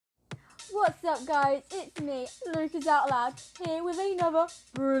What's up, guys? It's me, Lucas Out Loud, here with another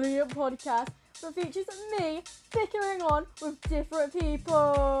brilliant podcast that features me bickering on with different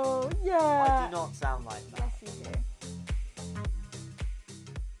people. Yeah. I do not sound like that. Yes, you do.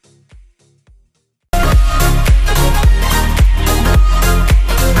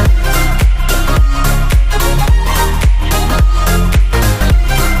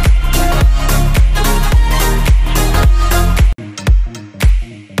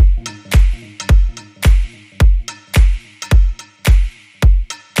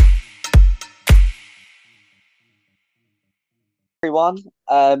 Everyone.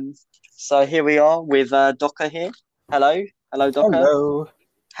 So here we are with Docker here. Hello, Docker. Hello.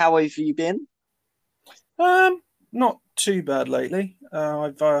 How have you been? Not too bad lately.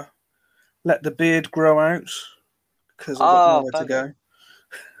 I've let the beard grow out because I've got nowhere to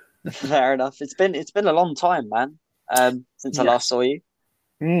go. Fair enough. It's been a long time, man. Since I last saw you.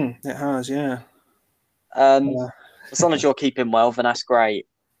 It has, yeah. As long as you're keeping well, then that's great.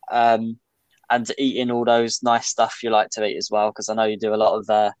 And eating all those nice stuff you like to eat as well, because I know you do a lot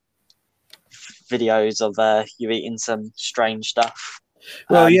of videos of you eating some strange stuff.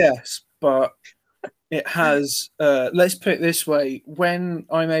 Well, yes, but it has. Let's put it this way: when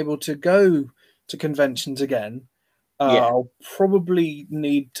I'm able to go to conventions again, I'll probably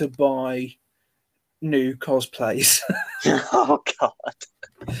need to buy new cosplays. Oh God!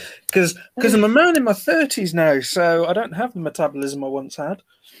 Because I'm a man in my 30s now, so I don't have the metabolism I once had.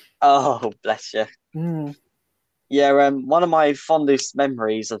 Oh, bless you. Yeah, one of my fondest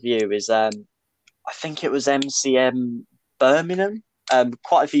memories of you is I think it was MCM Birmingham,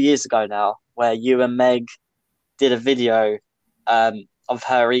 quite a few years ago now, where you and Meg did a video of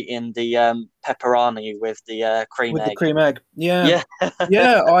her eating the pepperoni with the cream egg. The cream egg, yeah.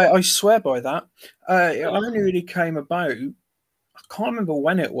 Yeah, I swear by that. It only really came about, I can't remember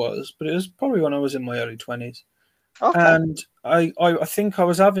when it was, but it was probably when I was in my early 20s. Okay. And I think I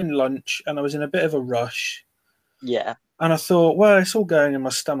was having lunch and I was in a bit of a rush. Yeah. And I thought, well, it's all going in my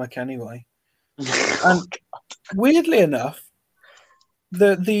stomach anyway. And weirdly enough,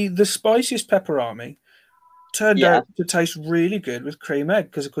 the spiciest pepperoni turned out to taste really good with cream egg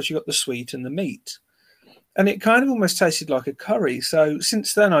because, of course, you got the sweet and the meat. And it kind of almost tasted like a curry. So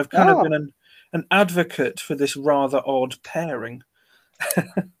since then, I've kind of been an advocate for this rather odd pairing.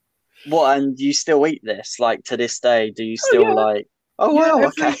 What, and you still eat this? Like, to this day, do you still like... Oh, wow,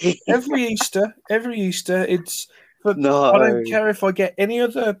 okay. Every Easter, it's... No. I don't care if I get any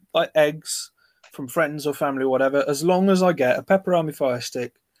other eggs from friends or family or whatever. As long as I get a pepperoni fire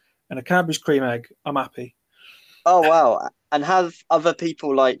stick and a Cadbury's cream egg, I'm happy. Oh, wow. And have other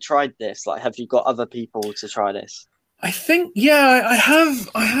people, tried this? Have you got other people to try this? I think, yeah,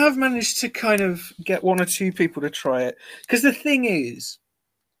 I have managed to kind of get one or two people to try it. Because the thing is...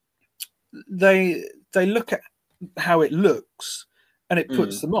 They look at how it looks and it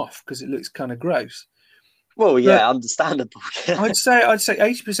puts them off because it looks kind of gross. Well, yeah, understandable. I'd say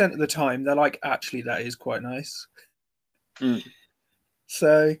 80% of the time they're like, actually, that is quite nice.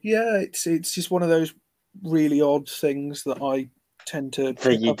 So yeah, it's just one of those really odd things that I tend to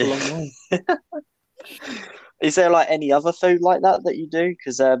pick up along the way. Is there any other food like that you do?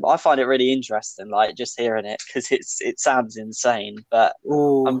 Because I find it really interesting, just hearing it, because it sounds insane, but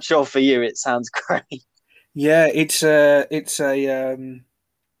I'm sure for you it sounds great. Yeah, it's a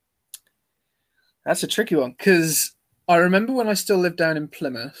that's a tricky one, because I remember when I still lived down in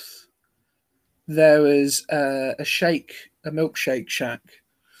Plymouth, there was a milkshake shack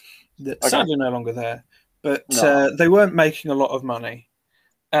that's sadly no longer there, but they weren't making a lot of money.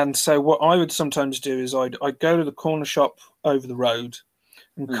 And so what I would sometimes do is I'd go to the corner shop over the road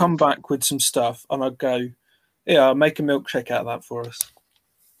and come back with some stuff, and I'd go, yeah, I'll make a milkshake out of that for us.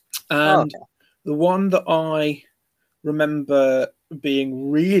 And the one that I remember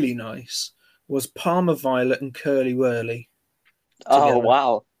being really nice was Parma Violet and Curly Whirly. Oh,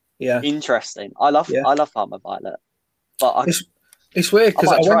 wow. Yeah. Interesting. I love Parma Violet. But it's weird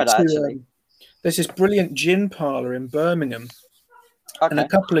because I went to actually. There's this brilliant gin parlour in Birmingham. Okay. And a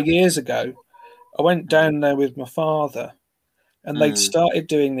couple of years ago, I went down there with my father, and they'd started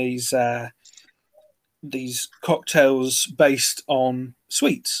doing these cocktails based on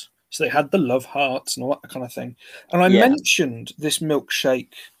sweets. So they had the love hearts and all that kind of thing. And I mentioned this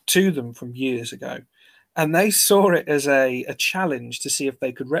milkshake to them from years ago, and they saw it as a challenge to see if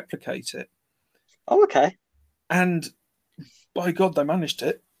they could replicate it. Oh, okay. And by God, they managed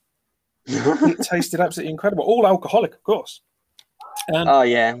it. It tasted absolutely incredible. All alcoholic, of course.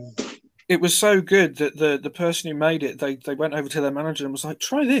 And it was so good that the person who made it, they went over to their manager and was like,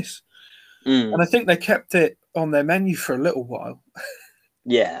 try this. And I think they kept it on their menu for a little while.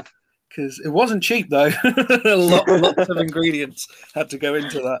 Yeah. because it wasn't cheap though. Lots of ingredients had to go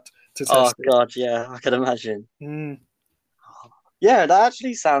into that to test Oh it. God, yeah, I can imagine. Mm. Yeah, that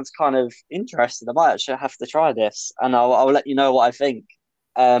actually sounds kind of interesting. I might actually have to try this, and I'll let you know what I think.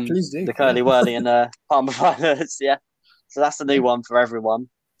 Please do. The Curly Whirly and Parma Pilots, yeah. So that's a new one for everyone.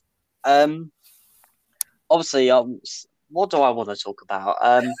 Obviously, what do I want to talk about?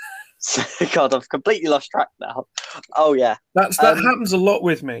 God, I've completely lost track now. Oh yeah, that happens a lot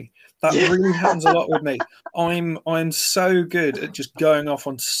with me. That really happens a lot with me. I'm so good at just going off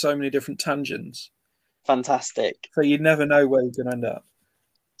on so many different tangents. Fantastic. So you never know where you're going to end up.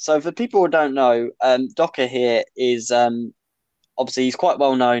 So for people who don't know, Docker here is obviously he's quite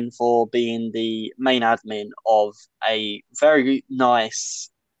well known for being the main admin of a very nice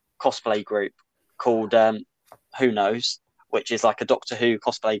cosplay group called Who Knows, which is like a Doctor Who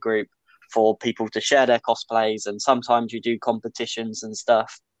cosplay group for people to share their cosplays, and sometimes you do competitions and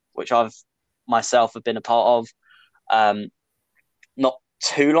stuff, which I've myself have been a part of not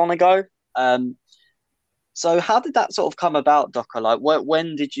too long ago. So how did that sort of come about, Docker? Like,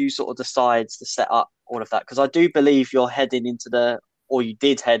 when did you sort of decide to set up all of that? Because I do believe you're heading into or you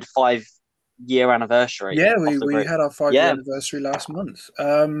did head 5-year anniversary. Yeah, we had our 5-year anniversary last month.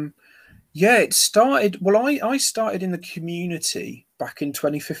 Yeah, it started. Well, I started in the community back in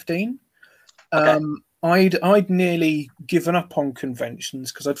 2015. Okay. I'd nearly given up on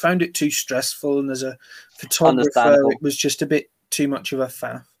conventions because I'd found it too stressful, and as a photographer, it was just a bit too much of a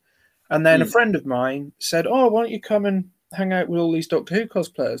faff. And then a friend of mine said, "Oh, why don't you come and hang out with all these Doctor Who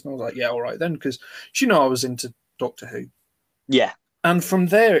cosplayers?" And I was like, "Yeah, all right then," because I was into Doctor Who. Yeah. And from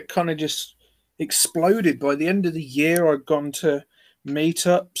there, it kind of just exploded. By the end of the year, I'd gone to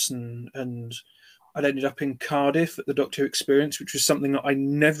meetups and I'd ended up in Cardiff at the Doctor Who Experience, which was something that I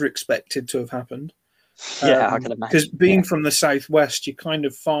never expected to have happened. Yeah, I can imagine. Because being from the southwest, you're kind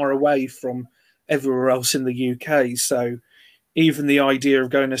of far away from everywhere else in the UK. So even the idea of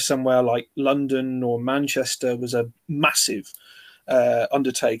going to somewhere like London or Manchester was a massive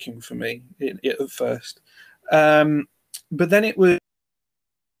undertaking for me at first. But then it was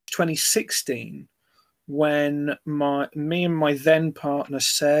 2016 when me and my then partner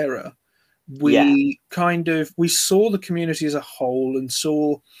Sarah, we saw the community as a whole and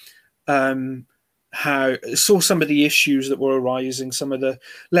saw some of the issues that were arising, some of the,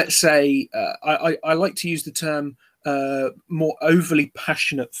 let's say, I like to use the term more overly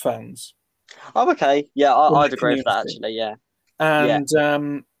passionate fans. Oh, okay. Yeah, I'd agree with that actually. Yeah,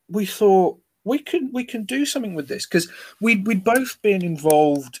 and we thought we can do something with this because we'd both been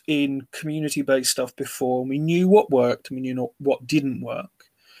involved in community-based stuff before, and we knew what worked and we knew what didn't work,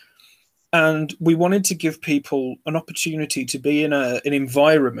 and we wanted to give people an opportunity to be in an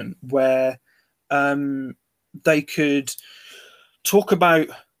environment where they could talk about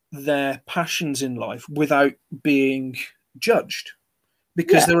their passions in life without being judged,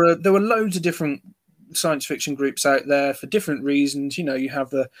 because there were loads of different science fiction groups out there for different reasons. You have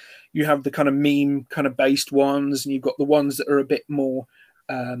the kind of meme kind of based ones, and you've got the ones that are a bit more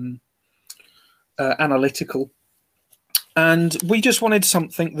analytical. And we just wanted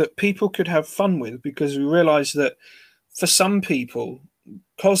something that people could have fun with, because we realized that for some people,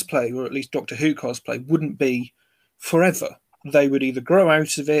 cosplay, or at least Doctor Who cosplay, wouldn't be forever. They would either grow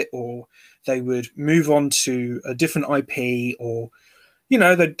out of it, or they would move on to a different IP, or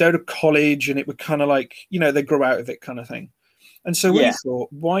they'd go to college and it would kind of like, they'd grow out of it kind of thing. And so we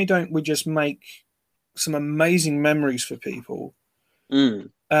thought, why don't we just make some amazing memories for people? And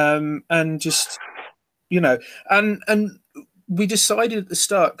just, and we decided at the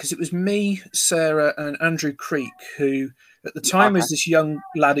start, because it was me, Sarah, and Andrew Creek, who at the time was this young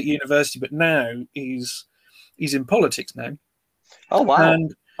lad at university, but now he's in politics now. Oh, wow.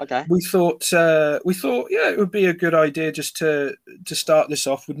 And we thought, it would be a good idea just to start this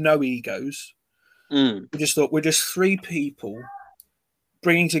off with no egos. We just thought we're just three people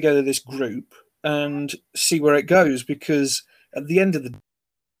bringing together this group and see where it goes, because at the end of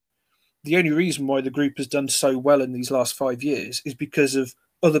the only reason why the group has done so well in these last 5 years is because of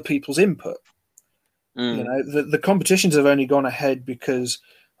other people's input. The competitions have only gone ahead because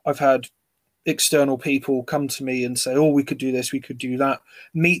I've had external people come to me and say, "Oh, we could do this, we could do that."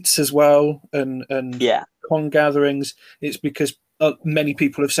 Meets as well, and con gatherings. It's because many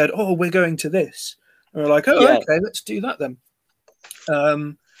people have said, "Oh, we're going to this," and we're like, "Oh, okay, let's do that then."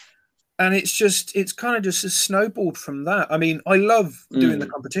 And it's kind of just snowballed from that. I mean, I love doing the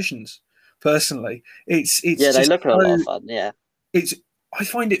competitions personally. It's they look a lot of fun. Yeah, I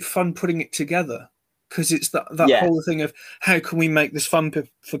find it fun putting it together, because it's that whole thing of how can we make this fun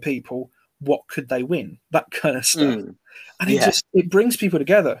for people. What could they win? That kind of stuff. And it brings people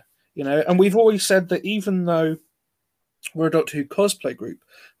together. you know. And we've always said that even though we're a Doctor Who cosplay group,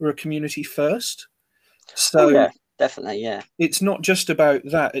 we're a community first. So yeah, definitely, yeah. It's not just about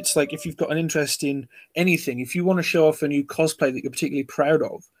that. It's like if you've got an interest in anything, if you want to show off a new cosplay that you're particularly proud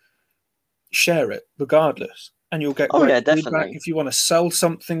of, share it regardless, and you'll get great feedback. Definitely. If you want to sell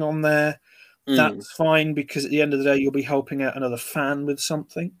something on there, that's fine, because at the end of the day, you'll be helping out another fan with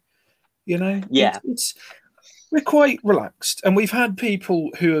something. You know, yeah. We're quite relaxed, and we've had people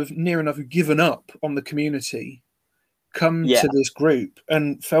who have near enough given up on the community come to this group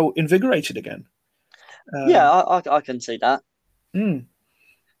and felt invigorated again. I can see that.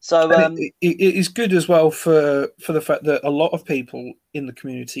 So it is good as well for the fact that a lot of people in the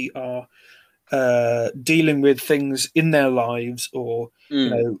community are dealing with things in their lives, or you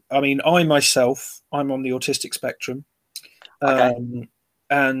know, I mean, I'm on the autistic spectrum,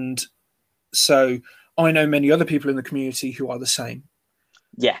 and so I know many other people in the community who are the same.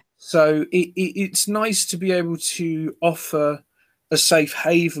 Yeah. So it's nice to be able to offer a safe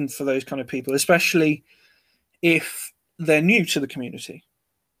haven for those kind of people, especially if they're new to the community.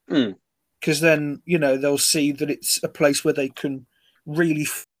 Because then, you know, they'll see that it's a place where they can really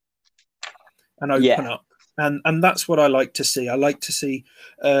and open up. And that's what I like to see. I like to see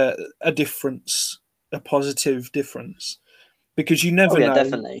a difference, a positive difference, because you never know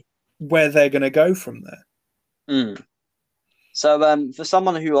definitely where they're going to go from there. So for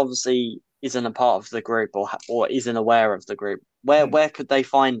someone who obviously isn't a part of the group or isn't aware of the group, where could they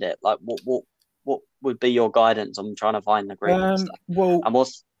find it? Like what would be your guidance on trying to find the group and stuff? Well, and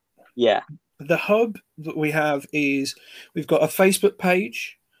the hub that we have is we've got a Facebook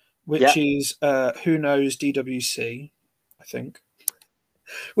page, which is Who Knows DWC, I think.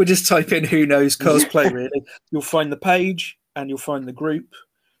 We just type in Who Knows Cosplay, really. You'll find the page and you'll find the group.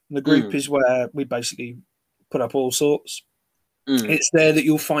 And the group is where we basically put up all sorts. It's there that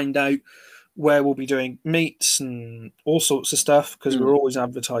you'll find out where we'll be doing meets and all sorts of stuff, because we're always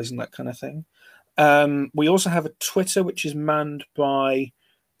advertising that kind of thing. We also have a Twitter, which is manned by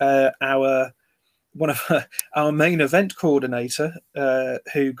one of our main event coordinator,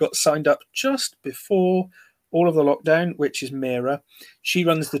 who got signed up just before all of the lockdown, which is Mira. She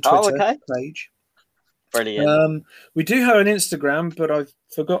runs the Twitter page. Brilliant. We do have an Instagram, but I've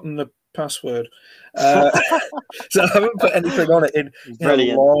forgotten the password, so I haven't put anything on it in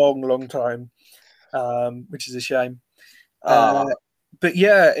a long time, which is a shame. But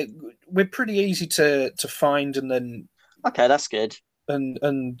yeah, we're pretty easy to find, and then that's good,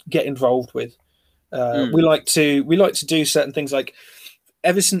 and get involved with. We like to do certain things. Like,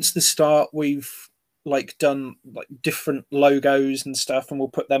 ever since the start, we've done different logos and stuff, and we'll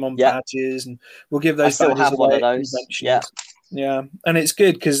put them on badges, and we'll give those badges away. One of those. Yeah, and it's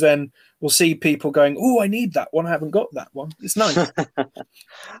good because then we'll see people going, "Oh, I need that one. I haven't got that one." It's nice.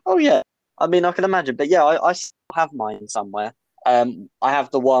 Oh yeah, I mean, I can imagine, but yeah, I still have mine somewhere. I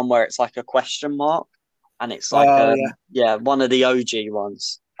have the one where it's like a question mark, and it's like one of the OG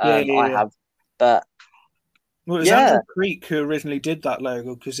ones. I have, but well, it was Andrew Creek who originally did that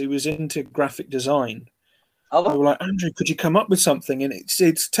logo because he was into graphic design. They were like, Andrew, could you come up with something? And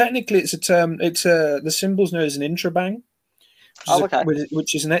it's technically it's a term. It's the symbol's known as an intrabang,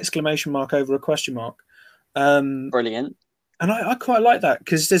 which is an exclamation mark over a question mark. Brilliant. And I quite like that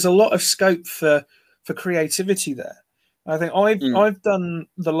because there's a lot of scope for creativity there. I think I've done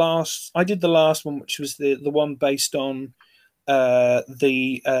the last. I did the last one, which was the one based on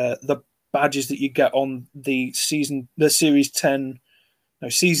the badges that you get on season 10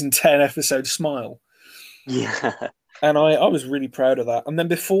 episode Smile. Yeah. And I was really proud of that. And then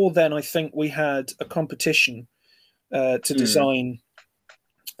before then, I think we had a competition to design.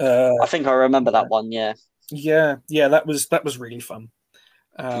 I think I remember that one. Yeah. Yeah. That was really fun.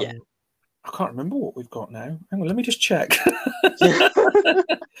 I can't remember what we've got now. Hang on, let me just check.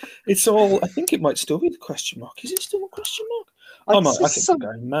 It's all. I think it might still be the question mark. Is it still a question mark? I think I'm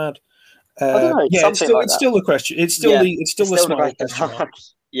going mad. I don't know. Yeah, it's still the question. It's still the smile question mark.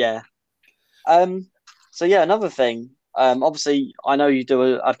 Yeah. So yeah, another thing. Obviously, I know you do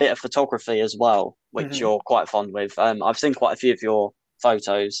a bit of photography as well, which you're quite fond with. I've seen quite a few of your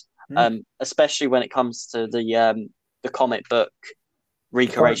photos, especially when it comes to the comic book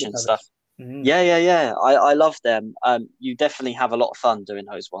recreation stuff. Yeah. I love them. You definitely have a lot of fun doing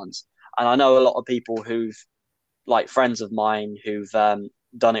those ones, and I know a lot of people who've, like friends of mine who've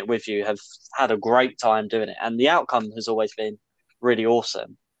done it with you, have had a great time doing it, and the outcome has always been really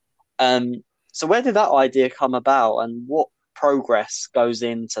awesome. So where did that idea come about, and what progress goes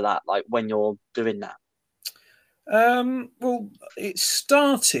into that, like when you're doing that? Well, it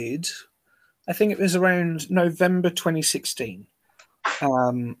started, I think it was around November 2016.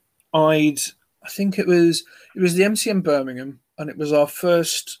 I think it was the MCM Birmingham, and it was our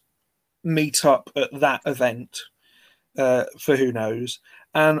first meet up at that event for Who Knows.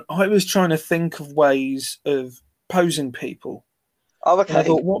 And I was trying to think of ways of posing people. Oh, And I okay.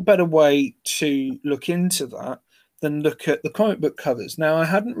 thought, what better way to look into that than look at the comic book covers? Now, I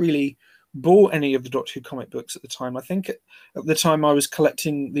hadn't really bought any of the Doctor Who comic books at the time. I think at the time I was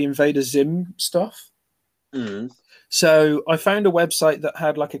collecting the Invader Zim stuff. Mm. So I found a website that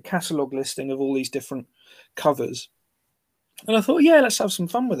had like a catalogue listing of all these different covers. And I thought, yeah, let's have some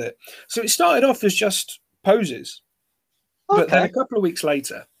fun with it. So it started off as just poses. Okay. But then a couple of weeks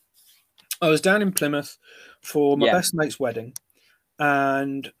later, I was down in Plymouth for my best mate's wedding.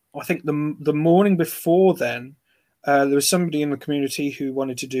 And I think the morning before then, there was somebody in the community who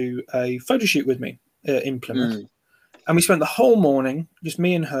wanted to do a photo shoot with me in Plymouth. Mm. And we spent the whole morning, just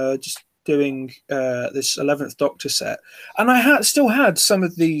me and her, just doing this 11th Doctor set. And I still had some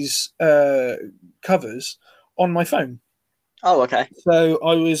of these covers on my phone. Oh, okay. So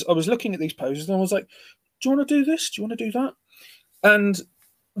I was looking at these poses and I was like, do you want to do this? Do you want to do that? And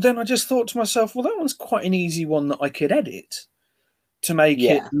then I just thought to myself, well, that one's quite an easy one that I could edit to make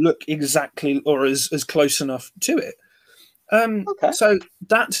it look exactly or as close enough to it. Okay. So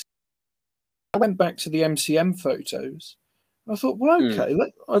that I went back to the MCM photos. I thought, well, okay,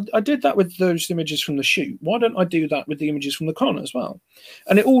 I did that with those images from the shoot. Why don't I do that with the images from the con as well?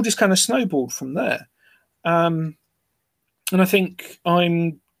 And it all just kind of snowballed from there. And I think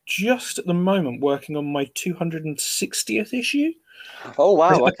I'm just at the moment working on my 260th issue. Oh,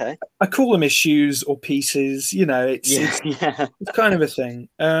 wow. Okay. I call them issues or pieces. You know, it's kind of a thing.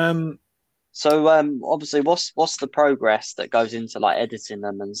 So, obviously, what's the progress that goes into like editing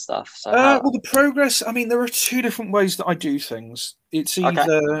them and stuff? So, well, the progress. I mean, there are two different ways that I do things. It's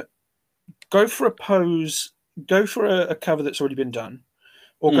either go for a pose, go for a cover that's already been done,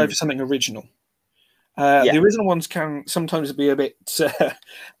 or go for something original. The original ones can sometimes be a bit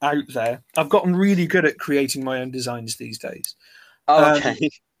out there. I've gotten really good at creating my own designs these days. Oh, okay.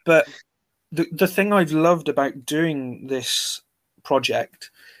 But the thing I've loved about doing this project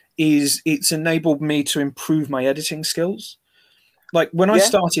is it's enabled me to improve my editing skills. Like when I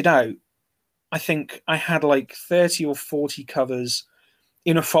started out, I think I had like 30 or 40 covers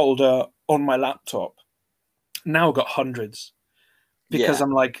in a folder on my laptop. Now I've got hundreds. Because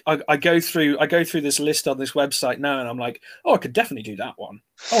I'm like, I go through this list on this website now, and I'm like, oh, I could definitely do that one.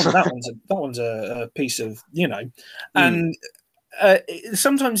 Oh, that one's a piece of, you know, and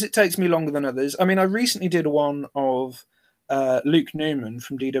sometimes it takes me longer than others. I mean, I recently did one of Luke Newman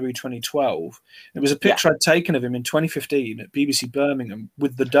from DW 2012. It was a picture I'd taken of him in 2015 at BBC Birmingham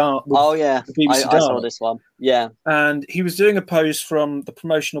with the Dalek. Oh yeah, I saw this one. Yeah, and he was doing a pose from the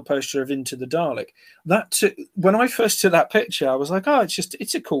promotional poster of Into the Dalek. When I first took that picture, I was like, oh,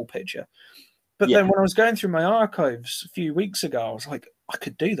 it's a cool picture. But then when I was going through my archives a few weeks ago, I was like, I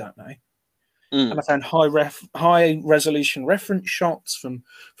could do that now. And I found high resolution reference shots from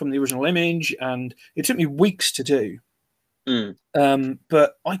the original image, and it took me weeks to do.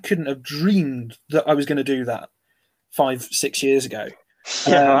 But I couldn't have dreamed that I was going to do that 5-6 years ago.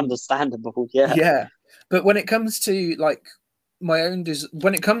 Understandable. Yeah. But when it comes to like my own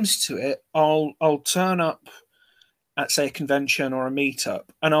when it comes to it, I'll turn up at say a convention or a meetup,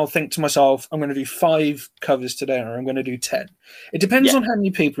 and I'll think to myself, I'm going to do 5 covers today, or I'm going to do 10. It depends on how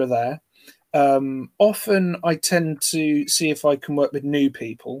many people are there. Often I tend to see if I can work with new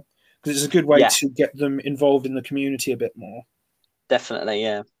people, because it's a good way to get them involved in the community a bit more. Definitely,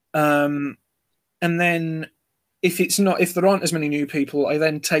 yeah. And then if there aren't as many new people, I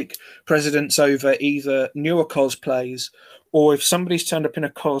then take precedence over either newer cosplays, or if somebody's turned up in a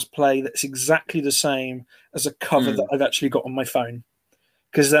cosplay that's exactly the same as a cover that I've actually got on my phone.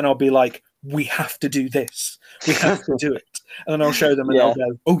 Because then I'll be like, we have to do this. We have to do it. And then I'll show them and they'll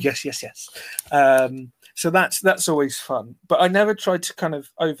go, oh, yes. So that's always fun. But I never try to kind of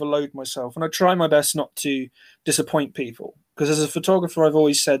overload myself. And I try my best not to disappoint people. Because as a photographer, I've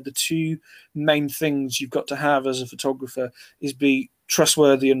always said the two main things you've got to have as a photographer is be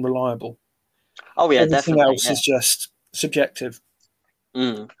trustworthy and reliable. Oh, yeah, Everything definitely. else is just subjective.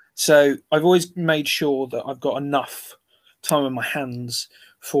 Mm. So I've always made sure that I've got enough time on my hands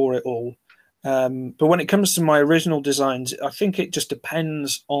for it all. But when it comes to my original designs, I think it just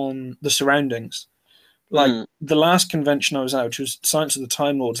depends on the surroundings. Like the last convention I was at, which was Science of the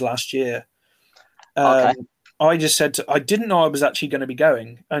Time Lords last year, I just said I didn't know I was actually going to be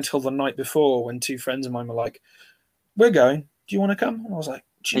going until the night before, when 2 friends of mine were like, we're going. Do you want to come? And I was like,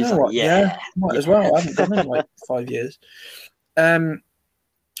 do you know what? Yeah, might as well. I haven't come in like 5 years.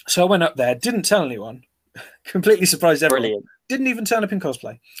 So I went up there, didn't tell anyone, completely surprised everyone. Brilliant. didn't even turn up in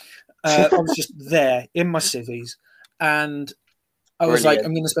cosplay. I was just there in my civvies, and I was like,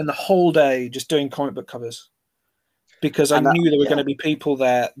 I'm going to spend the whole day just doing comic book covers because I knew there were going to be people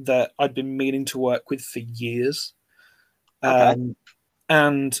there that I'd been meaning to work with for years. And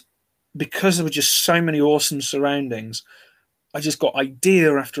because there were just so many awesome surroundings, I just got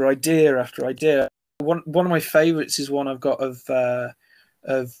idea after idea after idea. One of my favorites is one I've got of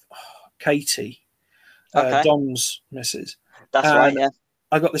Katie, Dom's missus. That's right, yeah.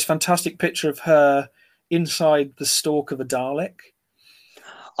 I got this fantastic picture of her inside the stalk of a Dalek.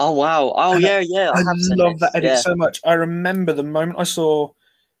 Oh wow! Oh yeah. I love that edit so much. I remember the moment I saw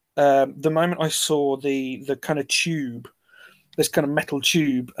the kind of tube, this kind of metal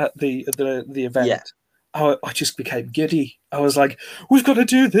tube at the event. Yeah. I just became giddy. I was like, "We've got to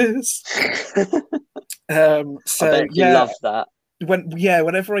do this." So I bet you love that.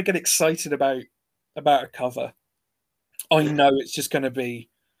 Whenever I get excited about a cover, I know it's just going to be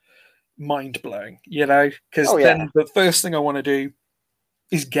mind blowing, because then the first thing I want to do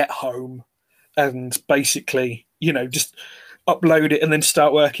is get home and basically, just upload it and then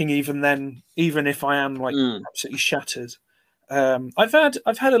start working. Even if I am like absolutely shattered, I've had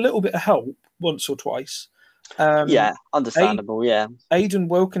a little bit of help once or twice. Understandable. Aidan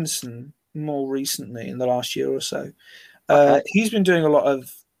Wilkinson more recently in the last year or so. He's been doing a lot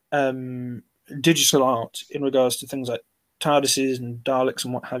of digital art in regards to things like TARDISes and Daleks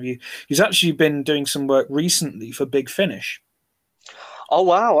and what have you. He's actually been doing some work recently for Big Finish. Oh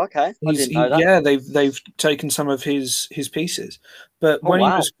wow! Okay, I didn't know that. Yeah, they've taken some of his pieces, but when he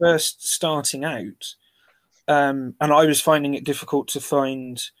was first starting out, and I was finding it difficult to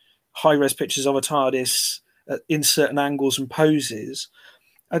find high-res pictures of a TARDIS in certain angles and poses,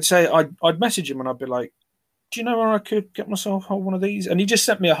 I'd say I'd message him and I'd be like, "Do you know where I could get myself one of these?" And he just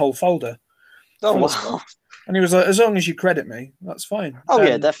sent me a whole folder. Oh wow! And he was like, "As long as you credit me, that's fine." Oh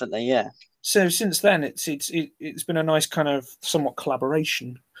yeah, definitely, yeah. So since then, it's been a nice kind of somewhat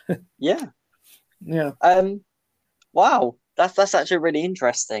collaboration. Yeah. Wow, that's actually really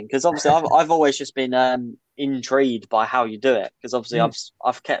interesting because obviously I've always just been intrigued by how you do it because obviously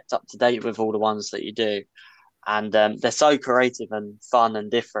I've kept up to date with all the ones that you do, and they're so creative and fun and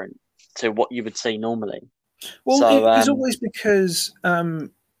different to what you would see normally. Well, it's always because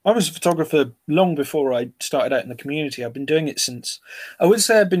I was a photographer long before I started out in the community. I've been doing it since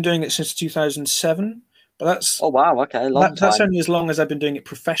 2007, but that's a long time. That's only as long as I've been doing it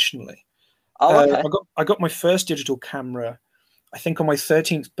professionally. I got my first digital camera, I think, on my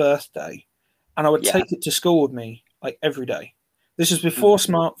 13th birthday, and I would take it to school with me like every day. This was before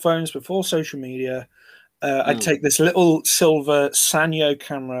smartphones, before social media. I'd take this little silver Sanyo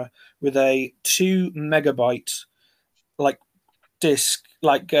camera with a 2 megabyte disc,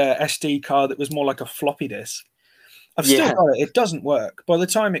 SD card that was more like a floppy disk. I've still got it. It doesn't work. By the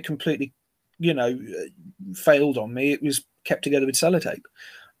time it completely, failed on me, it was kept together with sellotape.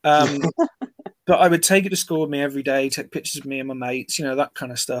 But I would take it to school with me every day, take pictures of me and my mates, that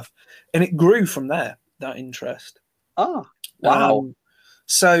kind of stuff. And it grew from there, that interest. Oh, wow.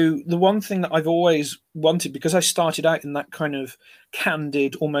 So the one thing that I've always wanted, because I started out in that kind of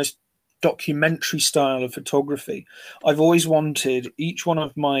candid, almost documentary style of photography, I've always wanted each one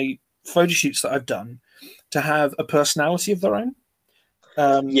of my photo shoots that I've done to have a personality of their own.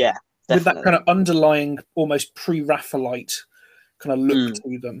 Definitely. With that kind of underlying, almost pre-Raphaelite kind of look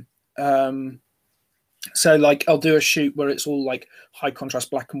to them. So I'll do a shoot where it's all like high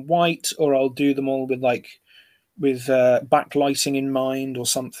contrast black and white, or I'll do them all with backlighting in mind or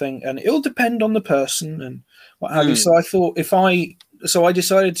something, and it'll depend on the person and what have you. So I thought I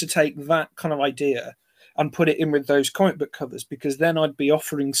decided to take that kind of idea and put it in with those comic book covers, because then I'd be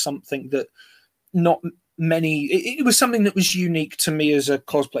offering something that not many. It was something that was unique to me as a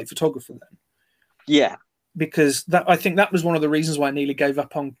cosplay photographer then. Yeah. Because I think that was one of the reasons why I nearly gave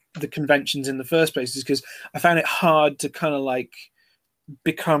up on the conventions in the first place, is because I found it hard to kind of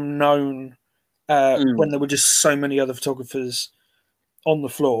become known when there were just so many other photographers on the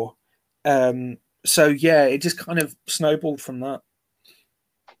floor. So it just kind of snowballed from that.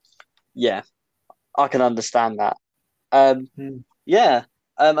 Yeah, I can understand that.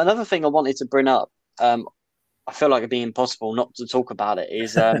 Another thing I wanted to bring up, I feel like it'd be impossible not to talk about it,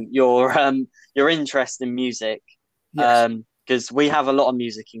 is your interest in music. Because we have a lot of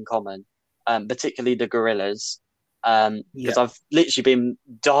music in common, particularly the Gorillaz. Because I've literally been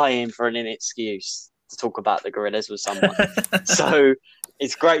dying for an excuse to talk about the Gorillaz with someone. So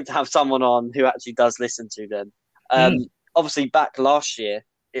it's great to have someone on who actually does listen to them. Obviously, back last year,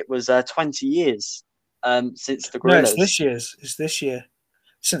 it was 20 years since the Gorillaz. No, it's this year.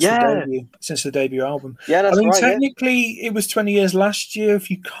 since the debut album. Yeah, that's right. Technically, it was 20 years last year if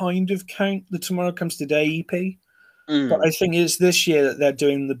you kind of count the Tomorrow Comes Today EP. But I think it's this year that they're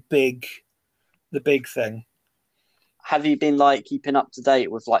doing the big thing. Have you been like keeping up to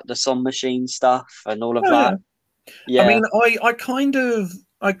date with like the Song Machine stuff and all of that? Yeah. I mean, I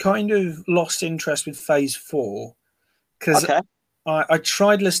kind of lost interest with Phase 4 because I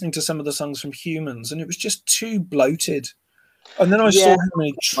tried listening to some of the songs from Humans and it was just too bloated. And then I saw how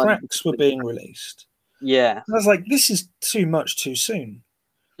many tracks were being released. Yeah. And I was like, this is too much too soon.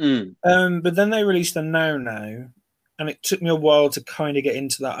 But then they released a Now, and it took me a while to kind of get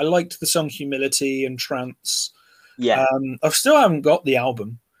into that. I liked the song Humility and Trance. Yeah. I still haven't got the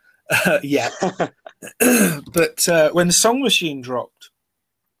album yet. But when the Song Machine dropped,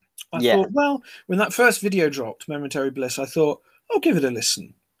 I thought, well, when that first video dropped, Momentary Bliss, I thought, I'll give it a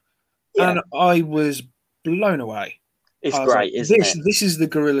listen. Yeah. And I was blown away. It's great, isn't it? This is the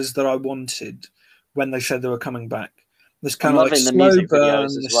Gorillaz that I wanted when they said they were coming back. This kind I'm of like loving the slow music burn,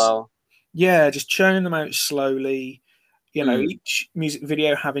 videos as well. Yeah, just churning them out slowly. You know, each music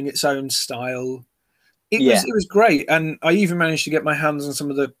video having its own style. It was great, and I even managed to get my hands on some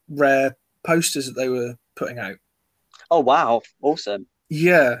of the rare posters that they were putting out. Oh wow, awesome!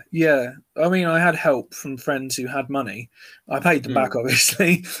 Yeah. I mean, I had help from friends who had money. I paid them back,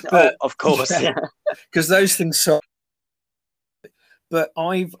 obviously. But, of course, yeah. Because those things sold. But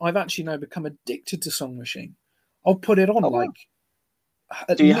I've actually now become addicted to Song Machine. I'll put it on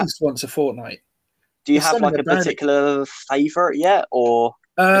at least once a fortnight. Do you have like a particular favourite yet, or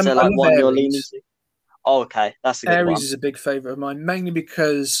is there like one you're leaning to? Oh, okay, that's a good one. Aries is a big favourite of mine, mainly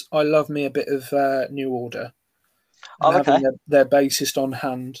because I love me a bit of New Order. Oh, okay. Having their bassist on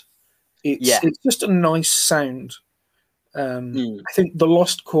hand, it's just a nice sound. I think The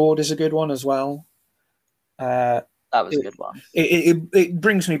Lost Chord is a good one as well. That was a good one. It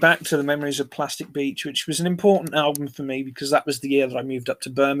brings me back to the memories of Plastic Beach, which was an important album for me because that was the year that I moved up to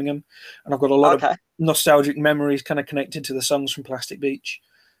Birmingham, and I've got a lot of nostalgic memories kind of connected to the songs from Plastic Beach.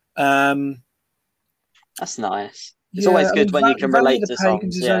 That's nice. It's always good when you can relate to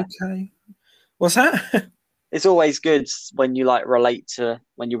songs. Yeah. Okay. What's that? It's always good when you relate to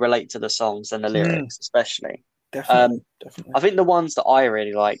the songs and the lyrics, especially. Definitely. I think the ones that I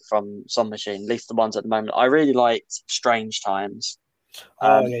really like from Song Machine, at least the ones at the moment, I really liked Strange Times.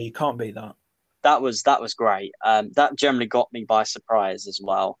 You can't beat that. That was great. That generally got me by surprise as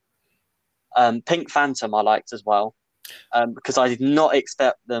well. Pink Phantom I liked as well, because I did not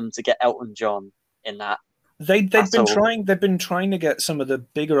expect them to get Elton John in that. They've been trying to get some of the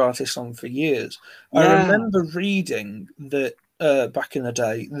bigger artists on for years. Yeah. I remember reading that back in the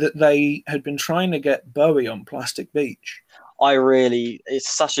day that they had been trying to get Bowie on Plastic Beach. It's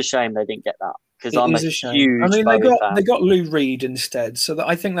such a shame they didn't get that because I'm a huge. I mean, Bowie they got Lou Reed instead, so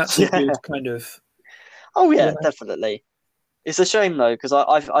I think that's a good kind of. Oh yeah, definitely. It's a shame though because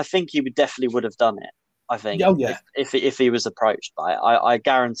I think he would have done it. I think. Oh yeah. If he was approached by it, I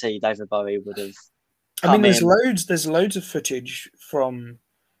guarantee David Bowie would have. I mean, there's loads of footage from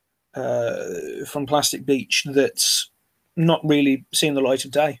Plastic Beach that's not really seen the light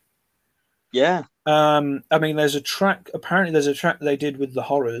of day. Yeah. I mean, there's a track they did with the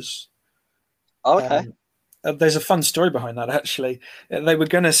Horrors. Oh, okay. There's a fun story behind that, actually. They were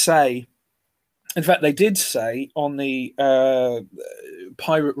going to say, in fact, they did say on the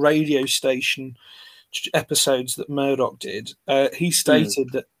pirate radio station episodes that Murdoch did, he stated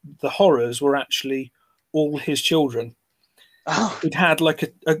that the Horrors were actually all his children. Oh.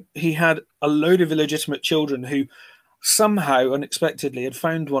 He had a load of illegitimate children who somehow unexpectedly had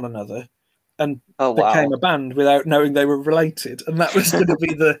found one another and became a band without knowing they were related, and that was going to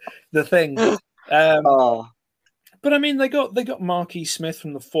be the thing. But I mean, they got Marky Smith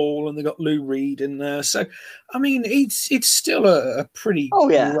from The Fall, and they got Lou Reed in there. So I mean, it's still a pretty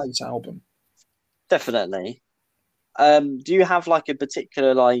great album. Definitely. Do you have like a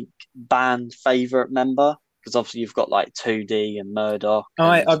particular band favorite member? Because obviously you've got 2D and Murdoch.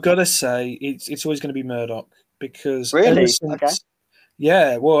 I've got to say it's always going to be Murdoch. Because really?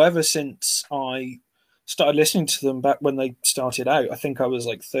 Ever since I started listening to them back when they started out, I think I was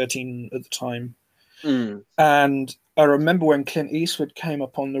 13 at the time. And I remember when Clint Eastwood came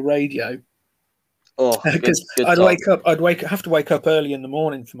up on the radio. Oh, because I'd have to wake up early in the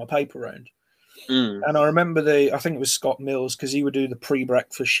morning for my paper round. And I remember I think it was Scott Mills, because he would do the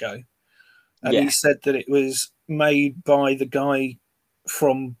pre-breakfast show. And he said that it was made by the guy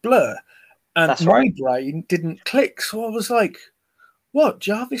from Blur. And my brain didn't click, so I was like, what,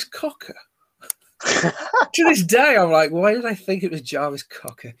 Jarvis Cocker? To this day, I'm like, why did I think it was Jarvis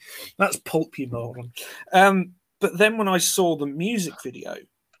Cocker? That's pulp, you moron. But then when I saw the music video,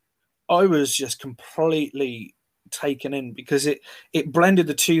 I was just completely taken in because it blended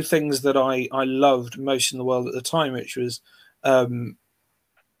the two things that I loved most in the world at the time, which was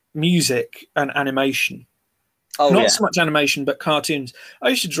music and animation. Not so much animation, but cartoons. I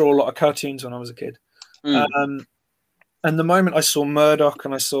used to draw a lot of cartoons when I was a kid. And the moment I saw Murdoch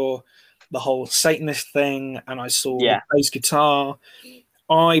and I saw the whole Satanist thing and I saw the bass guitar,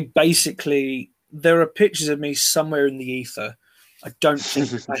 there are pictures of me somewhere in the ether. I don't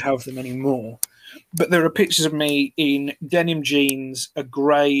think I have them anymore. But there are pictures of me in denim jeans, a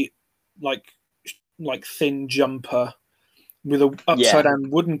grey, like thin jumper with a upside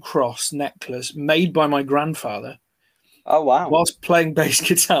down wooden cross necklace made by my grandfather. Oh wow! Whilst playing bass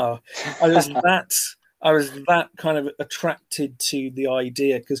guitar, I was that kind of attracted to the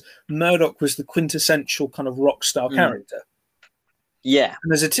idea because Murdoch was the quintessential kind of rock star character. Yeah,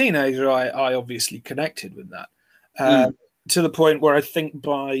 and as a teenager, I obviously connected with that. To the point where I think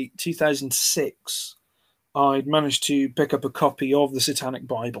by 2006, I'd managed to pick up a copy of the Satanic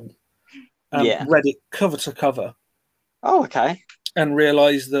Bible and read it cover to cover. Oh, okay. And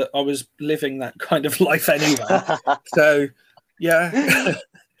realised that I was living that kind of life anyway. So, yeah.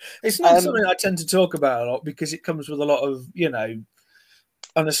 It's not something I tend to talk about a lot because it comes with a lot of,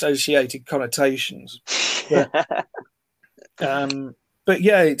 unassociated connotations. But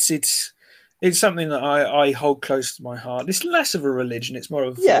yeah, it's something that I hold close to my heart. It's less of a religion; it's more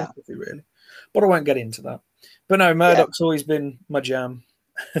of a philosophy, really. But I won't get into that. But no, Murdoch's always been my jam.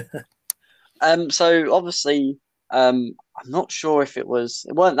 So obviously, I'm not sure if it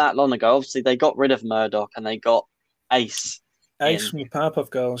weren't that long ago. Obviously, they got rid of Murdoch and they got Ace. Ace from the Powerpuff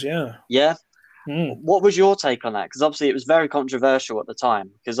Girls, yeah. Yeah. What was your take on that? Because obviously it was very controversial at the time.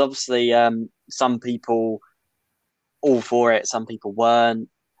 Because obviously some people all for it, some people weren't.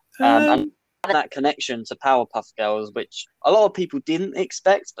 And that connection to Powerpuff Girls, which a lot of people didn't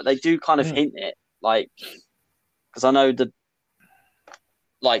expect, but they do kind of hint it. Because I know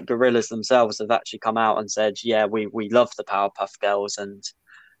Gorillaz themselves have actually come out and said, yeah, we love the Powerpuff Girls, and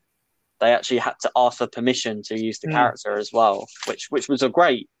they actually had to ask for permission to use the character as well, which was a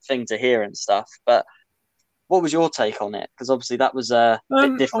great thing to hear and stuff. But what was your take on it? Because obviously that was a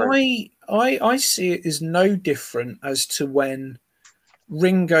bit different. I see it as no different as to when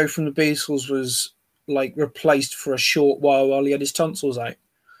Ringo from the Beatles was replaced for a short while he had his tonsils out.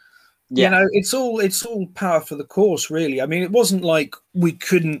 Yeah. It's all power for the cause, really. I mean, it wasn't like we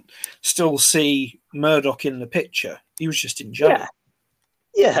couldn't still see Murdoch in the picture. He was just in jail.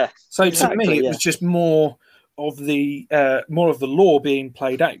 Yeah. So exactly, to me, it was just more of the law being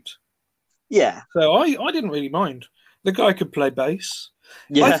played out. Yeah. So I didn't really mind. The guy could play bass.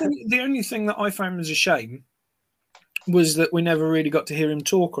 Yeah. I think the only thing that I found was a shame was that we never really got to hear him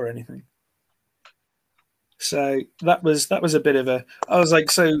talk or anything. So that was a bit of a. I was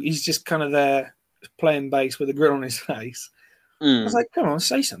like, so he's just kind of there playing bass with a grin on his face. I was like, come on,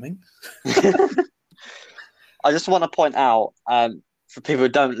 say something. I just want to point out, for people who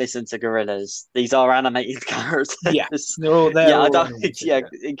don't listen to Gorillaz, these are animated characters. Yeah, they're all there. Yeah,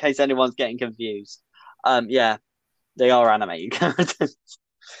 in case anyone's getting confused. They are animated characters.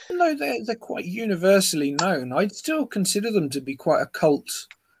 No, they're quite universally known. I'd still consider them to be quite a cult.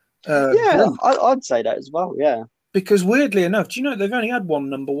 I'd say that as well. Yeah, because weirdly enough, do you know they've only had one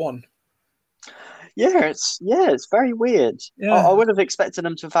number one? Yeah, it's very weird. Yeah. I would have expected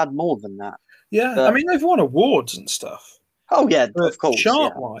them to have had more than that. Yeah, but I mean they've won awards and stuff. Oh yeah, of course.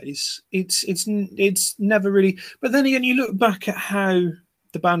 Chart-wise, it's never really. But then again, you look back at how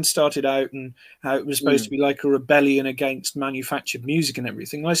the band started out and how it was supposed to be like a rebellion against manufactured music and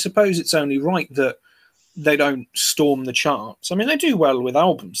everything. I suppose it's only right that they don't storm the charts. I mean, they do well with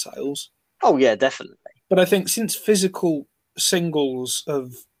album sales. Oh yeah, definitely. But I think since physical singles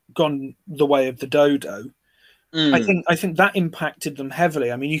have gone the way of the dodo, I think that impacted them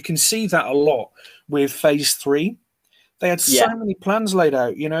heavily. I mean, you can see that a lot with Phase 3. They had so many plans laid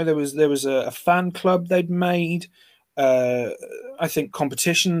out. You know, there was a fan club they'd made. I think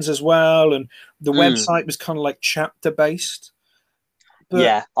competitions as well, and the website was kind of like chapter based.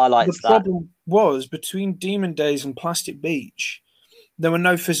 But I liked that. The problem was between Demon Days and Plastic Beach, there were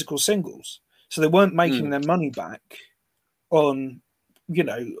no physical singles, so they weren't making their money back on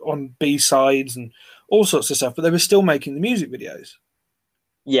B-sides and all sorts of stuff. But they were still making the music videos.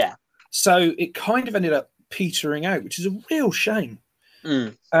 Yeah. So it kind of ended up petering out, which is a real shame.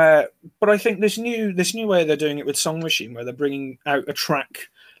 But I think this new way they're doing it with Song Machine, where they're bringing out a track,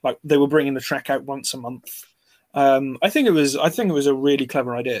 like they were bringing the track out once a month. I think it was a really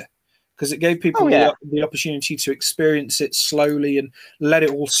clever idea because it gave people the opportunity to experience it slowly and let it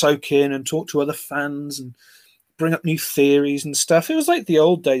all soak in and talk to other fans and bring up new theories and stuff. It was like the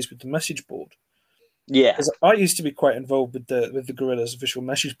old days with the message board. Yeah. I used to be quite involved with the Gorillaz official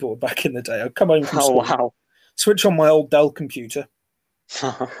message board back in the day. I'd come home from school, wow. switch on my old Dell computer,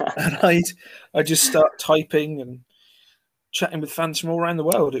 and I'd just start typing and chatting with fans from all around the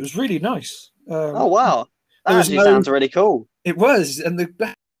world. It was really nice. Oh wow, that actually sounds really cool. It was, and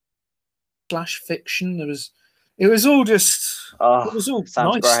the slash fiction. It was all nice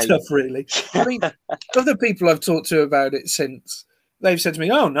great. stuff, really. I mean, other people I've talked to about it since, they've said to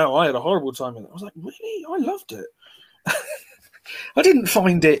me, "Oh no, I had a horrible time with it." I was like, "Really? I loved it." I didn't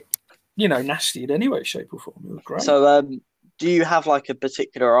find it, nasty in any way, shape, or form. It was great. So, do you have like a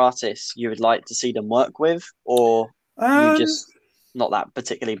particular artist you would like to see them work with, or you just not that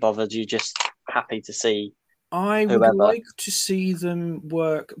particularly bothered? You just happy to see? I would like to see them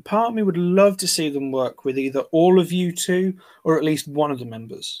work. Part of me would love to see them work with either all of U2 or at least one of the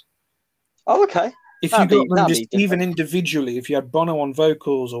members. Oh, okay. If you got them just even individually, if you had Bono on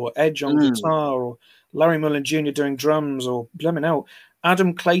vocals or Edge on guitar or Larry Mullen Jr. doing drums or blimmin' out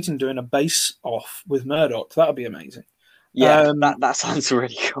Adam Clayton doing a bass off with Murdoch, that would be amazing. Yeah, that sounds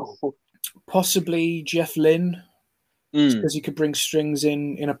really cool. Possibly Jeff Lynne, because he could bring strings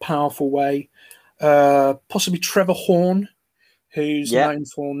in a powerful way. Possibly Trevor Horn, who's known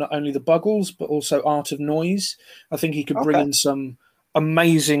for not only the Buggles but also Art of Noise. I think he could bring in some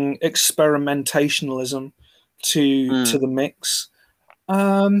amazing experimentationalism to the mix.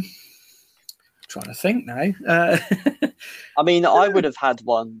 Trying to think now. I mean, I would have had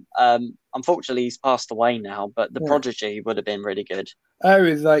one. Unfortunately, he's passed away now, but the Prodigy would have been really good. Oh,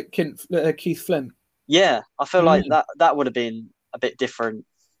 with like Keith Flint. Yeah, I feel like that would have been a bit different.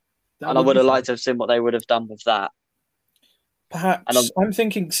 And I would have liked to have seen what they would have done with that. Perhaps I'm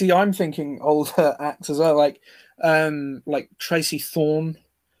thinking older acts as well, like Tracy Thorn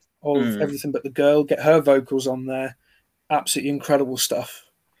of Everything But the Girl. Get her vocals on there. Absolutely incredible stuff.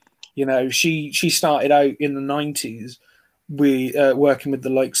 She started out in the 90s working with the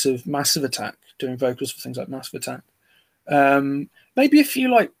likes of Massive Attack, doing vocals for things like Massive Attack. Maybe a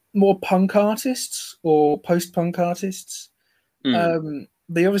few like more punk artists or post-punk artists.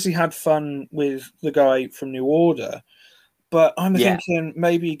 They obviously had fun with the guy from New Order, but I'm thinking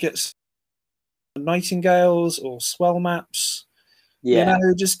maybe get Nightingales or Swell Maps. Yeah,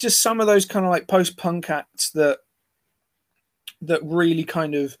 just some of those kind of like post-punk acts that really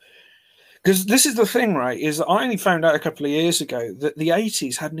kind of, because this is the thing, right? Is I only found out a couple of years ago that the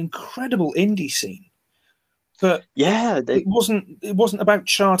 80s had an incredible indie scene. But it wasn't about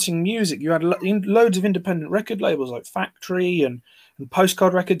charting music. You had loads of independent record labels like Factory and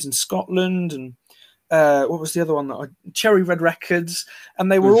Postcard Records in Scotland, and what was the other one? Cherry Red Records,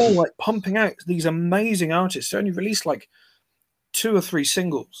 and they were all like pumping out these amazing artists. They only released like 2 or 3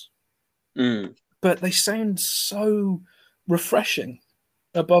 singles, but they sound so refreshing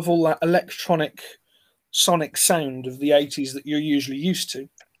above all that electronic sonic sound of the 80s that you're usually used to.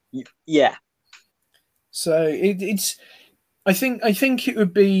 Yeah. So it's. I think it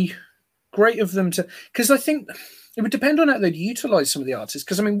would be great of them to, because I think it would depend on how they'd utilize some of the artists.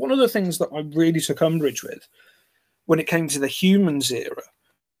 Because I mean, one of the things that I really took umbrage with when it came to the Humans era,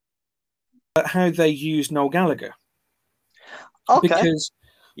 how they used Noel Gallagher. Okay. Because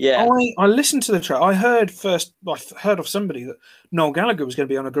I listened to the track. I heard of somebody that Noel Gallagher was going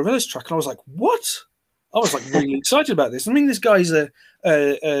to be on a Gorillaz track, and I was like, what? I was like really excited about this. I mean, this guy's a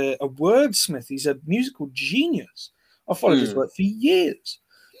wordsmith. He's a musical genius. I followed his work for years.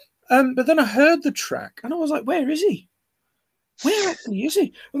 But then I heard the track, and I was like, where is he? Where actually is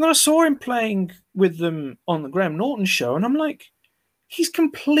he? And then I saw him playing with them on the Graham Norton show, and I'm like, he's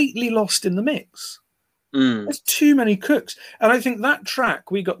completely lost in the mix. There's too many cooks. And I think that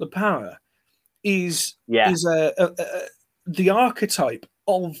track, We Got the Power, is the archetype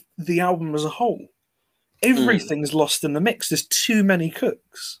of the album as a whole. Everything's lost in the mix. There's too many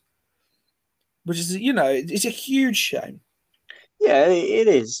cooks, which is, it's a huge shame. Yeah, it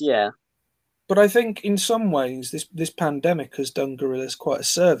is. Yeah, but I think in some ways this pandemic has done Gorillaz quite a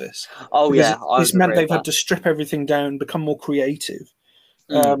service. Oh yeah, it's meant they've had to strip everything down, become more creative.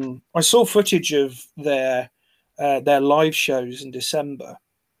 I saw footage of their live shows in December.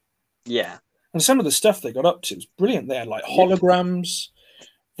 Yeah, and some of the stuff they got up to was brilliant. They had like holograms.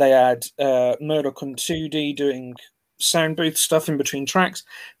 They had Murdoch and 2D doing sound booth stuff in between tracks.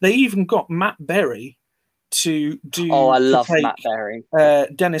 They even got Matt Berry to do. Oh, I love Matt Berry.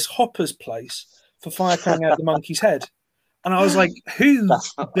 Dennis Hopper's place for Fire Coming Out the Monkey's Head, and I was like, "Who's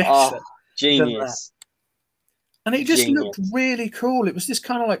better?" Genius. And it just looked really cool. It was this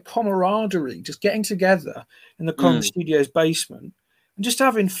kind of like camaraderie, just getting together in the Kong Studios basement and just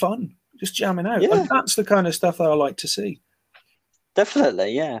having fun. just jamming out. Yeah. And that's the kind of stuff that I like to see.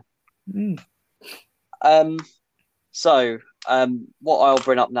 Definitely, yeah. Mm. So, what I'll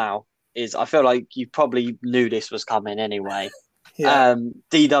bring up now is I feel like you probably knew this was coming anyway. Yeah.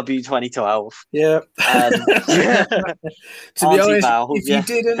 DW 2012. Yeah. To be Auntie honest, Val,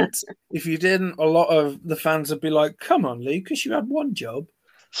 if you didn't, a lot of the fans would be like, "Come on, Lucas, you had one job."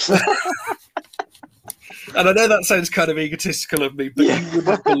 And I know that sounds kind of egotistical of me, but you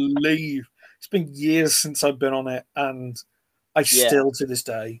wouldn't believe it's been years since I've been on it, and I still to this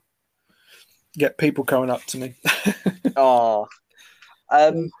day get people coming up to me. Oh.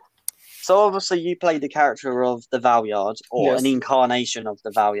 So obviously you played the character of the Valyard, or an incarnation of the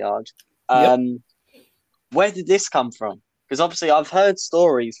Valyard. Where did this come from? Because obviously I've heard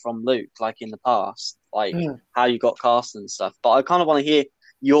stories from Luke, like in the past, like how you got cast and stuff, but I kind of want to hear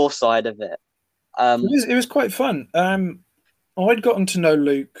your side of it. It was quite fun. I'd gotten to know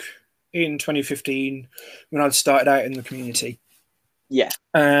Luke in 2015 when I'd started out in the community. Yeah.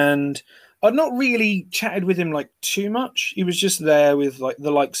 And I'd not really chatted with him like too much. He was just there with like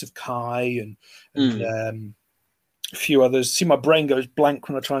the likes of Kai and a few others. See, my brain goes blank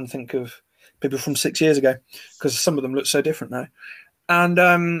when I try and think of people from 6 years ago because some of them look so different now.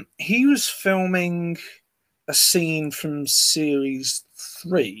 And he was filming a scene from series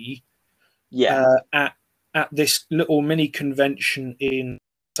 3 at this little mini convention in,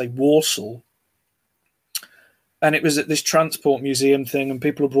 say, Warsaw. And it was at this transport museum thing, and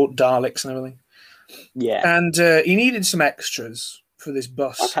people had brought Daleks and everything. Yeah. And he needed some extras for this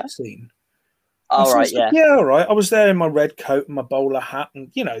bus scene. All right, yeah. Yeah, all right. I was there in my red coat and my bowler hat and,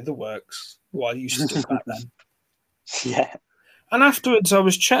 you know, the works. What I used to do back then. Yeah. And afterwards I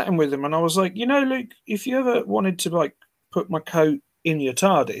was chatting with him and I was like, you know, Luke, if you ever wanted to, like, put my coat in your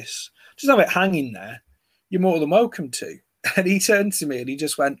TARDIS, just have it hanging there, you're more than welcome to. And he turned to me and he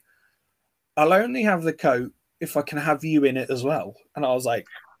just went, I'll only have the coat if I can have you in it as well. And I was like,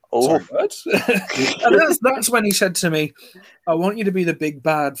 sorry, what? And that's when he said to me, I want you to be the big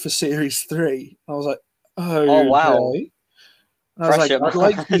bad for series 3. I was like, oh wow. And I was like, I'd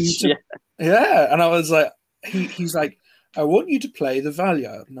like you to... Yeah. And I was like, he's like, I want you to play the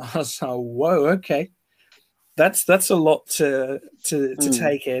Valyard. And I was like, whoa, okay. That's a lot to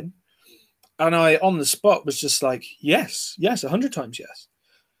take in. And I, on the spot, was just like, yes, 100 times yes.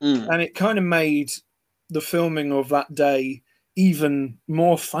 And it kind of made the filming of that day even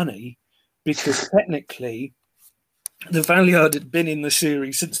more funny because technically the Valyard had been in the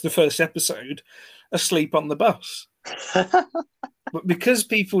series since the first episode, asleep on the bus. But because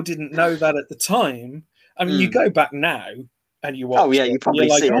people didn't know that at the time, I mean, you go back now and you watch you probably you're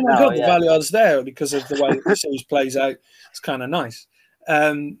like, see oh it my now, God, the Valyard's there because of the way the series plays out. It's kind of nice.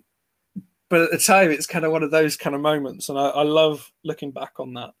 But at the time, it's kind of one of those kind of moments. And I love looking back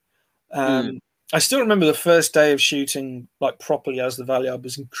on that. I still remember the first day of shooting, like properly as the Valyard,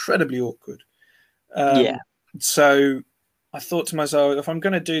 was incredibly awkward. So I thought to myself, if I'm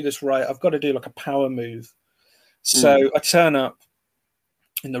going to do this right, I've got to do like a power move. So I turn up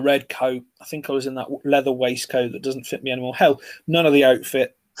in the red coat. I think I was in that leather waistcoat that doesn't fit me anymore. Hell, none of the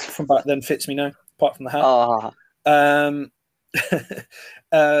outfit from back then fits me now, apart from the hat.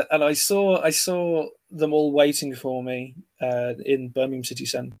 And I saw them all waiting for me in Birmingham City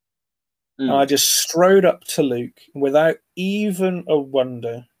Centre. And I just strode up to Luke without even a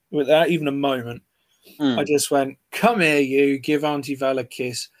wonder, without even a moment. I just went, come here, you, give Auntie Val a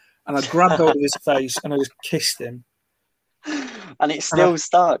kiss. And I grabbed hold of his face and I just kissed him. And it still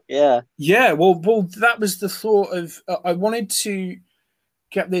stuck, yeah. Yeah, well, that was the thought of, I wanted to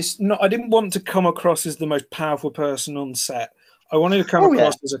get this, I didn't want to come across as the most powerful person on set. I wanted to come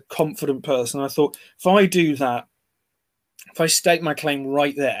across as a confident person. I thought, if I do that, if I stake my claim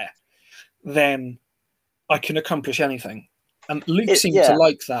right there, then I can accomplish anything. And Luke seemed to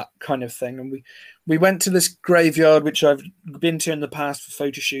like that kind of thing. And we went to this graveyard, which I've been to in the past for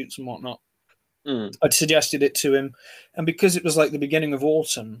photo shoots and whatnot. I'd suggested it to him. And because it was like the beginning of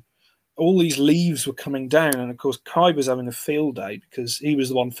autumn, all these leaves were coming down. And of course, Kai was having a field day because he was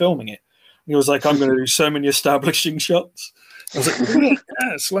the one filming it. He was like, I'm going to do so many establishing shots. I was like,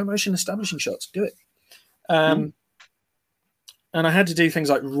 yeah, slow motion establishing shots, do it. And I had to do things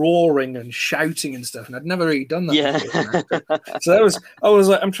like roaring and shouting and stuff, and I'd never really done that before. So I was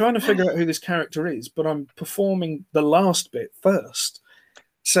like, I'm trying to figure out who this character is, but I'm performing the last bit first.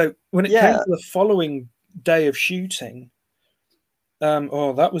 So when it came to the following day of shooting,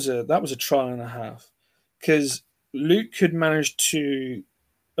 that was a trial and a half, because Luke had managed to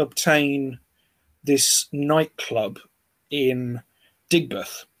obtain this nightclub in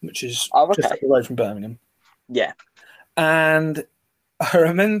Digbeth, which is just up the road from Birmingham. Yeah. And I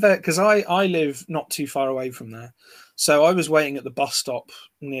remember because I live not too far away from there. So I was waiting at the bus stop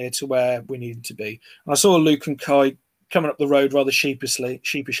near to where we needed to be. And I saw Luke and Kai coming up the road rather sheepishly.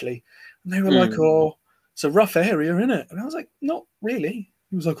 And they were like, oh, it's a rough area, isn't it? And I was like, not really.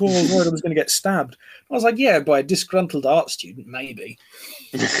 He was like, oh, I was worried I was going to get stabbed. I was like, yeah, by a disgruntled art student, maybe.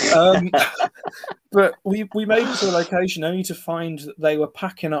 But we made it to the location only to find that they were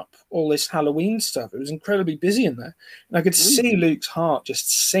packing up all this Halloween stuff. It was incredibly busy in there. And I could see Luke's heart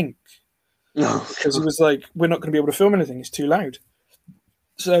just sink. Because he was like, we're not going to be able to film anything. It's too loud.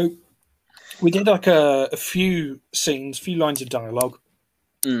 So we did like a few scenes, few lines of dialogue,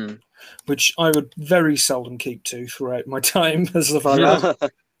 which I would very seldom keep to throughout my time as a father.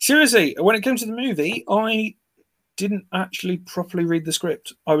 Seriously, when it came to the movie, I didn't actually properly read the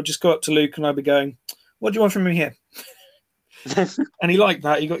script. I would just go up to Luke and I'd be going, what do you want from me here? And he liked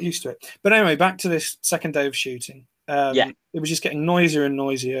that. He got used to it. But anyway, back to this second day of shooting. It was just getting noisier and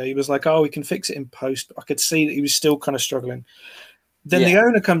noisier. He was like, oh, we can fix it in post. I could see that he was still kind of struggling. Then the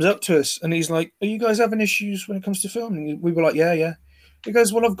owner comes up to us and he's like, are you guys having issues when it comes to filming? We were like, yeah. He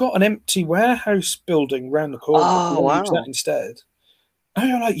goes, well, I've got an empty warehouse building around the corner. Oh, wow. Use that instead. And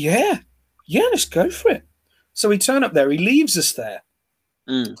we were like, yeah, let's go for it. So we turn up there. He leaves us there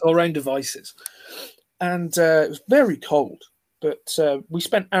to our own devices. And it was very cold. But we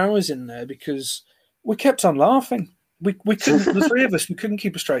spent hours in there because we kept on laughing. We couldn't, the three of us, we couldn't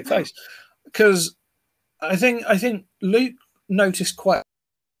keep a straight face. Because I think Luke noticed quite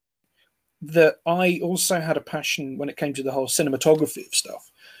that I also had a passion when it came to the whole cinematography of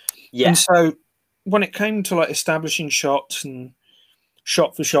stuff. Yeah. And so when it came to like establishing shots and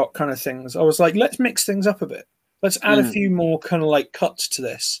shot for shot kind of things, I was like, let's mix things up a bit. Let's add a few more kind of like cuts to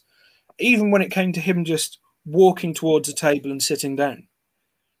this. Even when it came to him just walking towards a table and sitting down,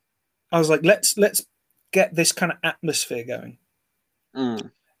 I was like, let's get this kind of atmosphere going.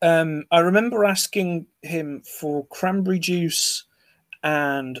 I remember asking him for cranberry juice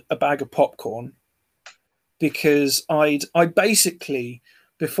and a bag of popcorn because I basically,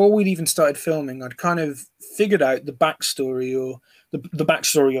 before we'd even started filming, I'd kind of figured out the backstory or the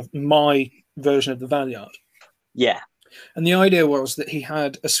backstory of my version of the Valeyard. Yeah. And the idea was that he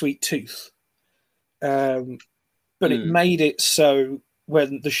had a sweet tooth. But it made it so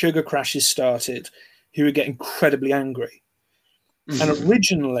when the sugar crashes started, he would get incredibly angry. And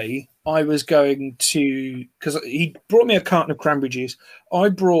originally, I was going to, because he brought me a carton of cranberry juice. I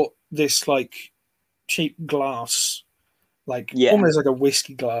brought this like cheap glass, almost like a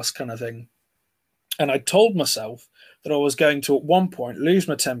whiskey glass kind of thing. And I told myself that I was going to, at one point, lose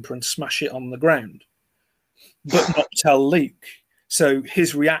my temper and smash it on the ground, but not tell Luke. So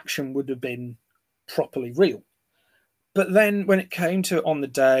his reaction would have been properly real. But then when it came to it on the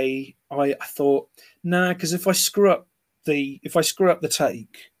day, I thought, nah, because if I screw up the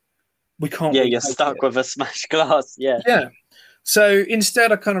take, we can't. Yeah, you're stuck with a smashed glass. Yeah. Yeah. So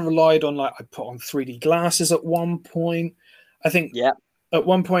instead, I kind of relied on I put on 3D glasses at one point. I think. Yeah. At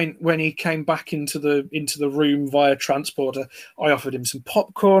one point, when he came back into the room via transporter, I offered him some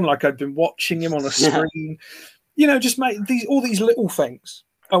popcorn, like I'd been watching him on a screen. Just make all these little things.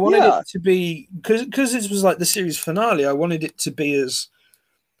 I wanted it to be because it was like the series finale. I wanted it to be as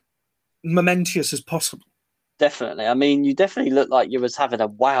momentous as possible. Definitely. I mean, you definitely look like you was having a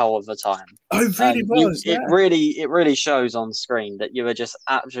wow of a time. Oh, it really was. It really shows on screen that you were just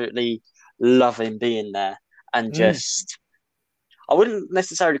absolutely loving being there and just. I wouldn't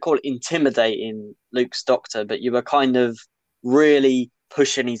necessarily call it intimidating Luke's doctor, but you were kind of really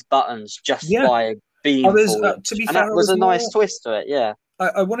pushing his buttons just by being forward. To be fair, that was a nice twist to it. Yeah.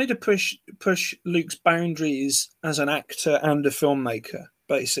 I wanted to push Luke's boundaries as an actor and a filmmaker,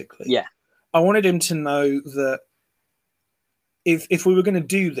 basically. Yeah. I wanted him to know that if we were going to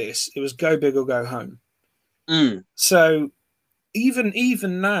do this, it was go big or go home. So even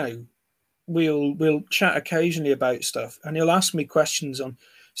now, we'll chat occasionally about stuff, and he'll ask me questions on.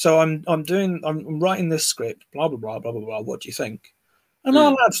 So I'm writing this script, blah blah blah blah blah blah. What do you think? And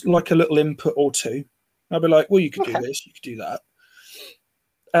I'll add like a little input or two. I'll be like, well, you could do this, you could do that.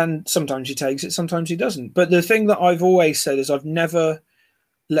 And sometimes he takes it, sometimes he doesn't. But the thing that I've always said is I've never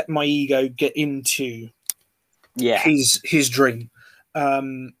let my ego get into his dream.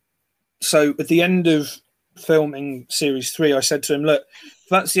 So at the end of filming series 3, I said to him, look, if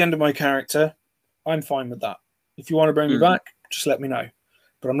that's the end of my character, I'm fine with that. If you want to bring me back, just let me know.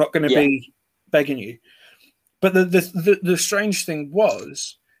 But I'm not going to be begging you. But the strange thing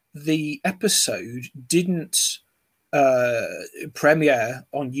was the episode didn't premiere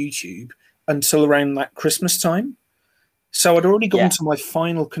on YouTube until around that Christmas time. So I'd already gone to my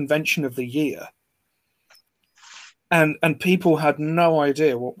final convention of the year. and people had no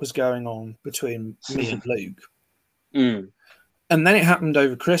idea what was going on between me and Luke. And then it happened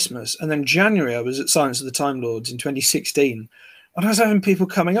over Christmas, and then January I was at Silence of the Time Lords in 2016, and I was having people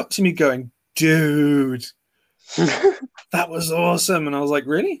coming up to me going, "Dude, that was awesome!" And I was like,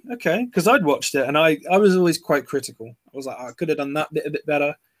 "Really? Okay," because I'd watched it, and I was always quite critical. I was like, I could have done that bit a bit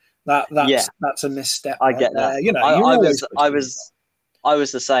better. That's a misstep. I get that. You know, I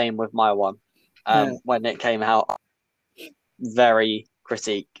was the same with my one when it came out. Very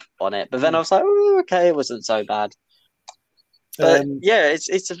critique on it, but then I was like, oh, okay, it wasn't so bad. But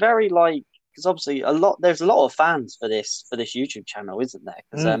it's a very because obviously there's a lot of fans for this YouTube channel, isn't there?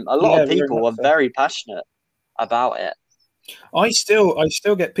 Because a lot of people are very passionate about it. I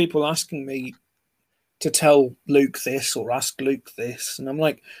still get people asking me to tell Luke this or ask Luke this, and I'm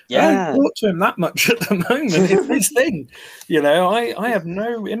like, I don't talk to him that much at the moment. It's his thing, you know. I have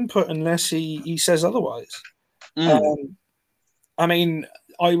no input unless he says otherwise. I mean,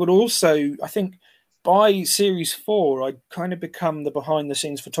 I would also, I think, by series 4, I'd kind of become the behind the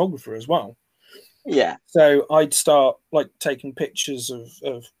scenes photographer as well. Yeah. So I'd start like taking pictures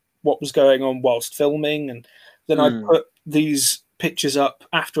of what was going on whilst filming, and then I'd put these pictures up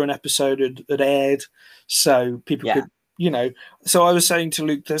after an episode had aired, so people could, you know. So I was saying to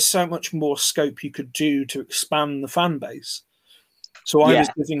Luke, there's so much more scope you could do to expand the fan base. So I was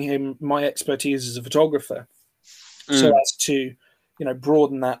giving him my expertise as a photographer, so as to, you know,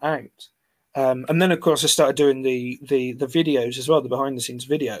 broaden that out. And then, of course, I started doing the videos as well, the behind the scenes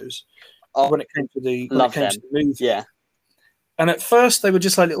videos. When it came to the movie, And at first, they were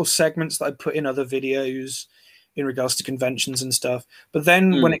just like little segments that I'd put in other videos in regards to conventions and stuff. But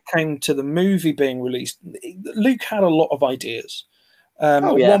then, when it came to the movie being released, Luke had a lot of ideas. At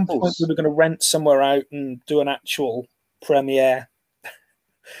one point, we were going to rent somewhere out and do an actual premiere,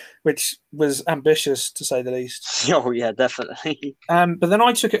 which was ambitious to say the least. Oh yeah, definitely. But then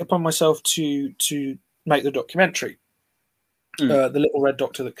I took it upon myself to make the documentary, The Little Red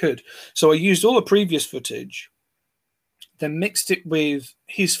Doctor That Could. So I used all the previous footage, then mixed it with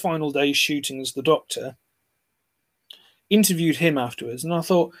his final days shooting as the Doctor, interviewed him afterwards, and I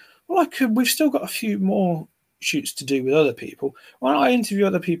thought, well, we've still got a few more shoots to do with other people. Why don't I interview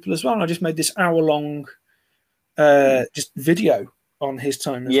other people as well? And I just made this hour-long just video on his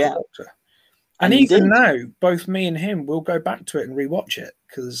time as the Doctor. And even now, both me and him will go back to it and rewatch it,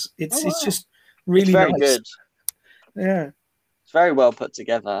 because it's just really very nice. Good. Yeah. It's very well put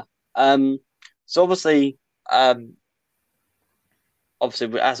together. So obviously, as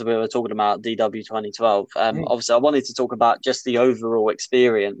we were talking about DW 2012, obviously I wanted to talk about just the overall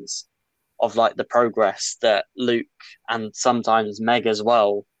experience of like the progress that Luke and sometimes Meg as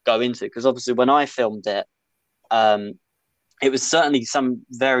well go into. Because obviously when I filmed it, it was certainly some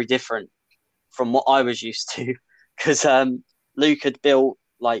very different from what I was used to, because Luke had built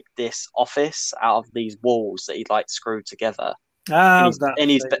like this office out of these walls that he'd like screwed together in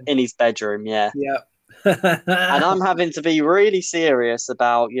his bedroom. Yeah. And I'm having to be really serious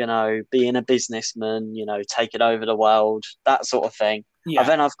about, you know, being a businessman, you know, taking over the world, that sort of thing. And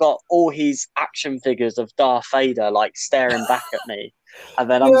then I've got all his action figures of Darth Vader like staring back at me, and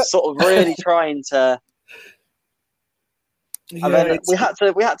then I'm sort of really trying to. And then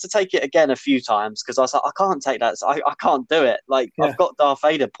we had to take it again a few times, because I was like, I can't take that. I can't do it. Like I've got Darth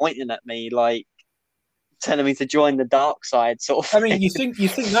Vader pointing at me, like telling me to join the dark side, sort of. I mean, you think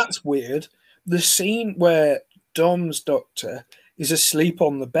that's weird? The scene where Dom's Doctor is asleep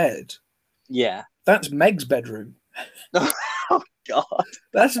on the bed. Yeah, that's Meg's bedroom. Oh God,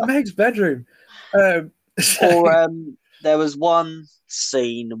 that's Meg's bedroom. Or there was one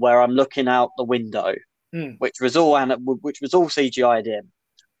scene where I'm looking out the window. Which was all CGI'd in.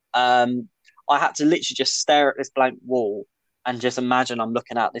 I had to literally just stare at this blank wall and just imagine I'm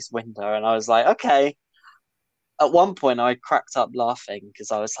looking out this window, and I was like, okay. At one point, I cracked up laughing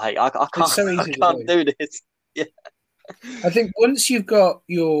because I was like, I can't do this. Yeah. I think once you've got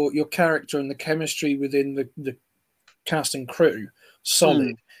your character and the chemistry within the cast and crew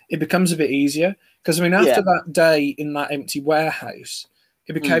solid, it becomes a bit easier. Because I mean, after that day in that empty warehouse,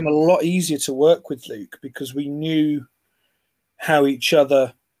 it became a lot easier to work with Luke, because we knew how each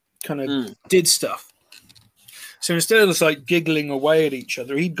other kind of did stuff. So instead of just like giggling away at each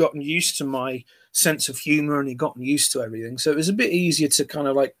other, he'd gotten used to my sense of humor and he'd gotten used to everything. So it was a bit easier to kind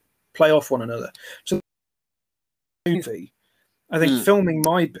of like play off one another. So movie, I think filming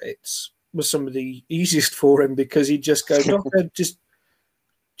my bits was some of the easiest for him, because he'd just go, Doctor, just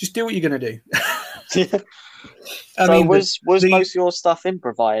do what you're going to do. Was most of your stuff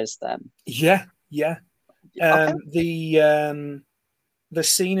improvised then? Yeah. Okay. the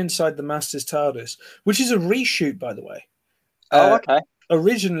scene inside the Master's TARDIS, which is a reshoot, by the way. Oh, okay.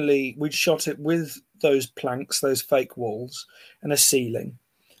 Originally, we'd shot it with those planks, those fake walls, and a ceiling.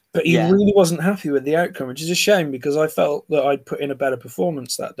 But he really wasn't happy with the outcome, which is a shame because I felt that I'd put in a better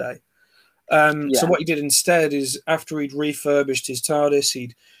performance that day. So what he did instead is, after he'd refurbished his TARDIS,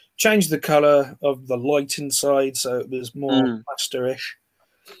 he'd changed the colour of the light inside so it was more Master-ish.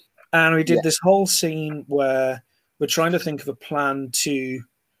 And we did this whole scene where we're trying to think of a plan to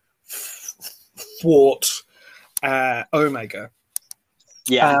thwart Omega.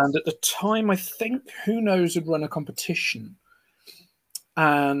 Yeah. And at the time, I think Who Knows had run a competition.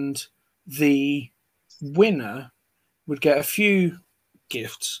 And the winner would get a few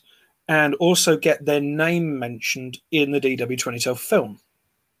gifts and also get their name mentioned in the DW2012 film.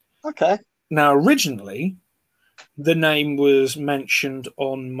 Okay. Now, originally, the name was mentioned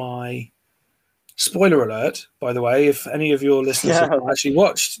on my... Spoiler alert, by the way, if any of your listeners have actually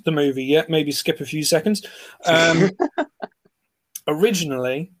watched the movie yet, maybe skip a few seconds.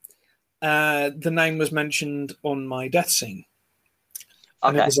 Originally, the name was mentioned on my death scene.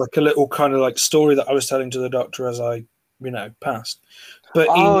 And it was like a little kind of like story that I was telling to the Doctor as I, passed. But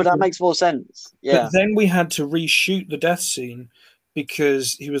that makes more sense. Yeah. But then we had to reshoot the death scene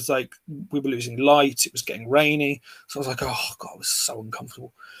because he was like, we were losing light. It was getting rainy. So I was like, oh, God, it was so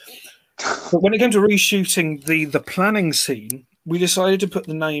uncomfortable. But when it came to reshooting the planning scene, we decided to put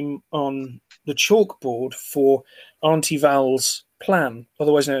the name on the chalkboard for Auntie Val's plan,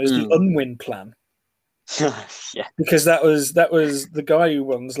 otherwise known as the Unwin plan. Yeah. Because that was the guy who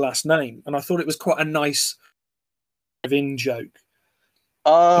won's last name. And I thought it was quite a nice in joke.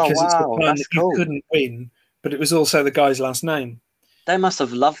 Oh, because it's the plan that's that cool. you couldn't win, but it was also the guy's last name. They must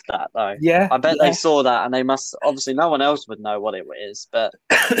have loved that, though. Yeah. I bet they saw that and they must... Obviously, no one else would know what it is, but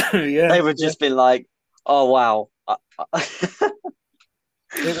they would just be like, oh, wow.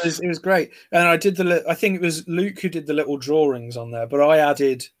 It was great. And I think it was Luke who did the little drawings on there, but I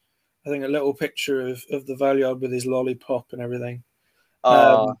added, I think, a little picture of the Valeyard with his lollipop and everything.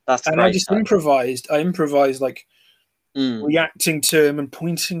 Oh, that's and great. I just improvised. I improvised like reacting to him and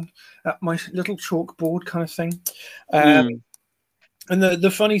pointing at my little chalkboard kind of thing. And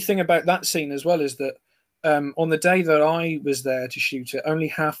the funny thing about that scene as well is that on the day that I was there to shoot it, only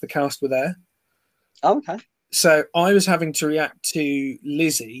half the cast were there. Oh, okay. So I was having to react to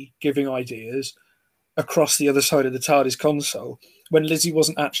Lizzie giving ideas across the other side of the TARDIS console when Lizzie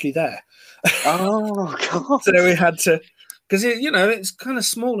wasn't actually there. Oh, God. So we had to, because it's kind of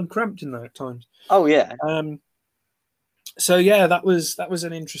small and cramped in there at times. Oh, yeah. So yeah, that was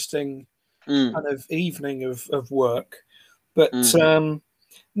an interesting kind of evening of work. But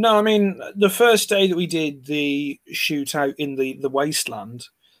no, I mean, the first day that we did the shootout in the wasteland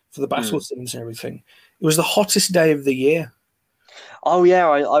for the battle scenes and everything, it was the hottest day of the year. Oh yeah,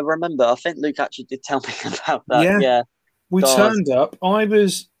 I remember. I think Luke actually did tell me about that. Yeah. We turned up.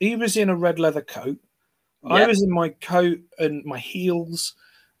 He was in a red leather coat. Yeah. I was in my coat and my heels,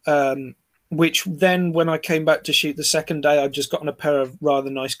 which then when I came back to shoot the second day, I'd just gotten a pair of rather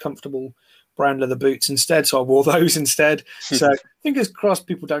nice, comfortable brown leather boots instead. So I wore those instead. So fingers crossed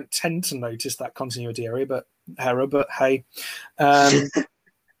people don't tend to notice that continuity error, but hey.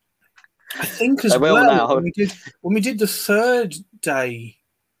 I think as well, when we did the third day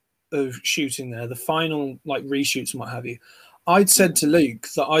of shooting there, the final like reshoots and what have you, I'd said to Luke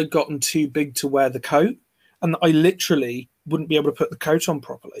that I'd gotten too big to wear the coat and that I literally wouldn't be able to put the coat on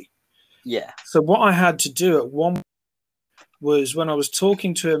properly. Yeah. So what I had to do at one was when I was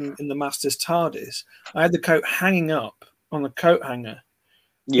talking to him in the Master's TARDIS, I had the coat hanging up on the coat hanger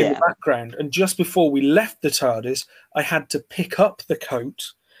in the background. And just before we left the TARDIS, I had to pick up the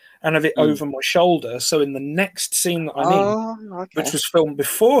coat and have it over my shoulder. So in the next scene that I'm in, which was filmed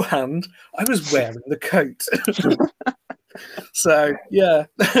beforehand, I was wearing the coat. So, yeah.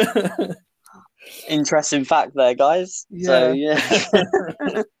 Interesting fact there, guys. Yeah. So,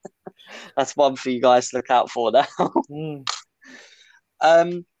 yeah. That's one for you guys to look out for now.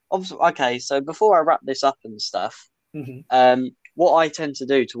 Okay, so before I wrap this up and stuff, what I tend to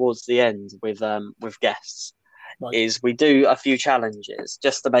do towards the end with guests is we do a few challenges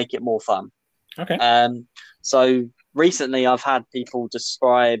just to make it more fun. Okay. So recently I've had people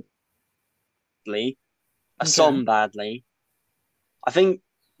describe a song badly. I think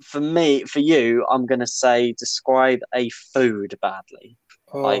for you, I'm going to say describe a food badly.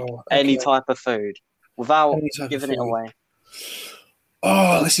 Any type of food without giving it away.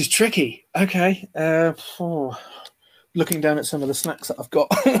 Oh, this is tricky. Okay. Looking down at some of the snacks that I've got.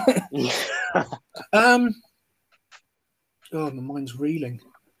 Oh, my mind's reeling.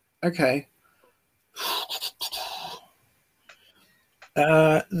 Okay.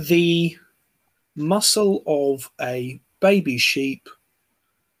 The muscle of a baby sheep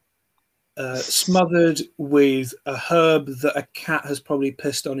smothered with a herb that a cat has probably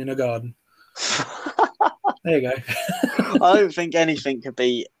pissed on in a garden. There you go. I don't think anything could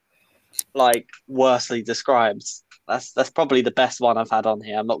be like worsely described. That's probably the best one I've had on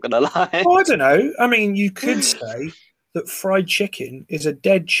here. I'm not gonna lie. Well, I don't know. I mean, you could say that fried chicken is a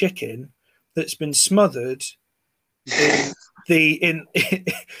dead chicken that's been smothered in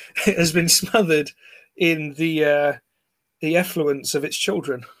it has been smothered in the effluence of its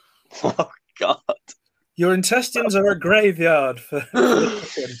children. Oh God! Your intestines are a graveyard for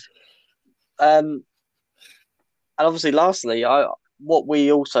chicken. And obviously, lastly, what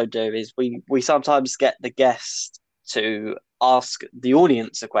we also do is we sometimes get the guest to ask the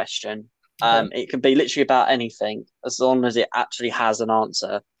audience a question. It can be literally about anything, as long as it actually has an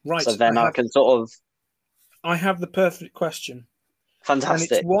answer. Right. So then I can sort of. I have the perfect question.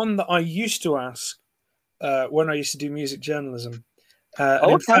 Fantastic. And it's one that I used to ask when I used to do music journalism.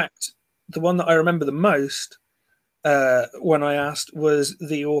 In fact, the one that I remember the most when I asked was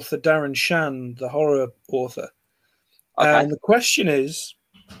the author Darren Shan, the horror author. And the question is,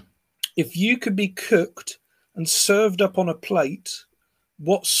 if you could be cooked and served up on a plate,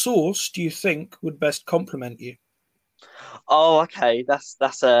 what sauce do you think would best complement you? Oh, okay.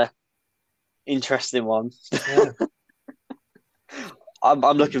 That's a interesting one. Yeah. I'm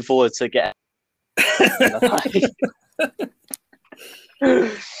looking forward to getting.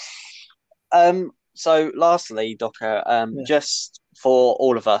 So lastly, Docker, just for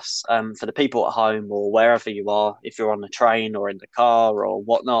all of us, for the people at home or wherever you are, if you're on the train or in the car or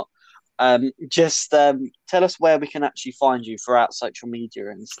whatnot, just tell us where we can actually find you throughout social media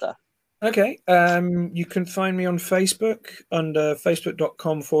and stuff. Okay. You can find me on Facebook under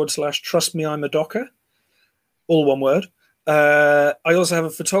facebook.com/trustmeI'mADocker. All one word. I also have a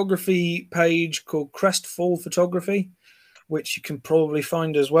photography page called Crestfall Photography, which you can probably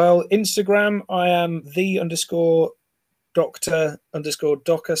find as well. Instagram, I am the_doctor_docker,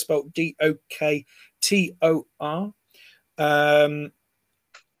 spelled DOKTOR.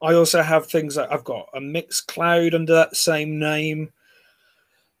 I also have things like I've got a Mixcloud under that same name.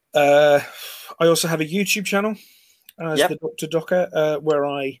 I also have a YouTube channel as the Dr. Docker, where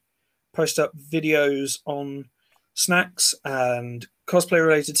I post up videos on snacks and cosplay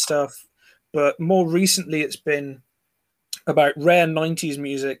related stuff. But more recently, it's been about rare 90s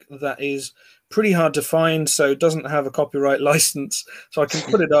music that is pretty hard to find, so it doesn't have a copyright license. So I can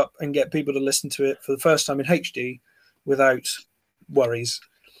put it up and get people to listen to it for the first time in HD without worries.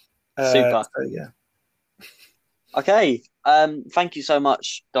 Super. So, yeah. Okay. Thank you so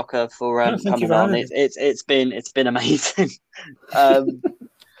much, Docker, for coming on. It's been amazing. I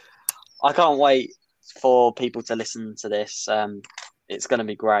can't wait for people to listen to this. It's going to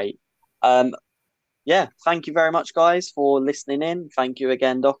be great. Yeah, thank you very much, guys, for listening in. Thank you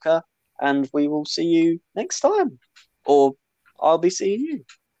again, Docker, and we will see you next time, or I'll be seeing you.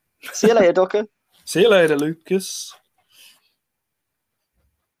 See you later, Docker. See you later, Lucas.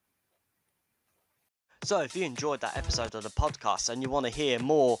 So if you enjoyed that episode of the podcast and you want to hear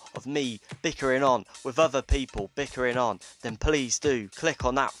more of me bickering on with other people bickering on, then please do click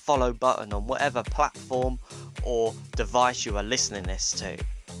on that follow button on whatever platform or device you are listening this to.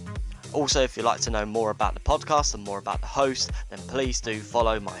 Also, if you'd like to know more about the podcast and more about the host, then please do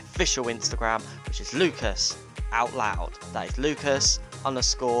follow my official Instagram, which is Lucas Out Loud. That is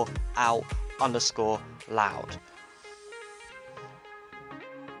Lucas_out_loud.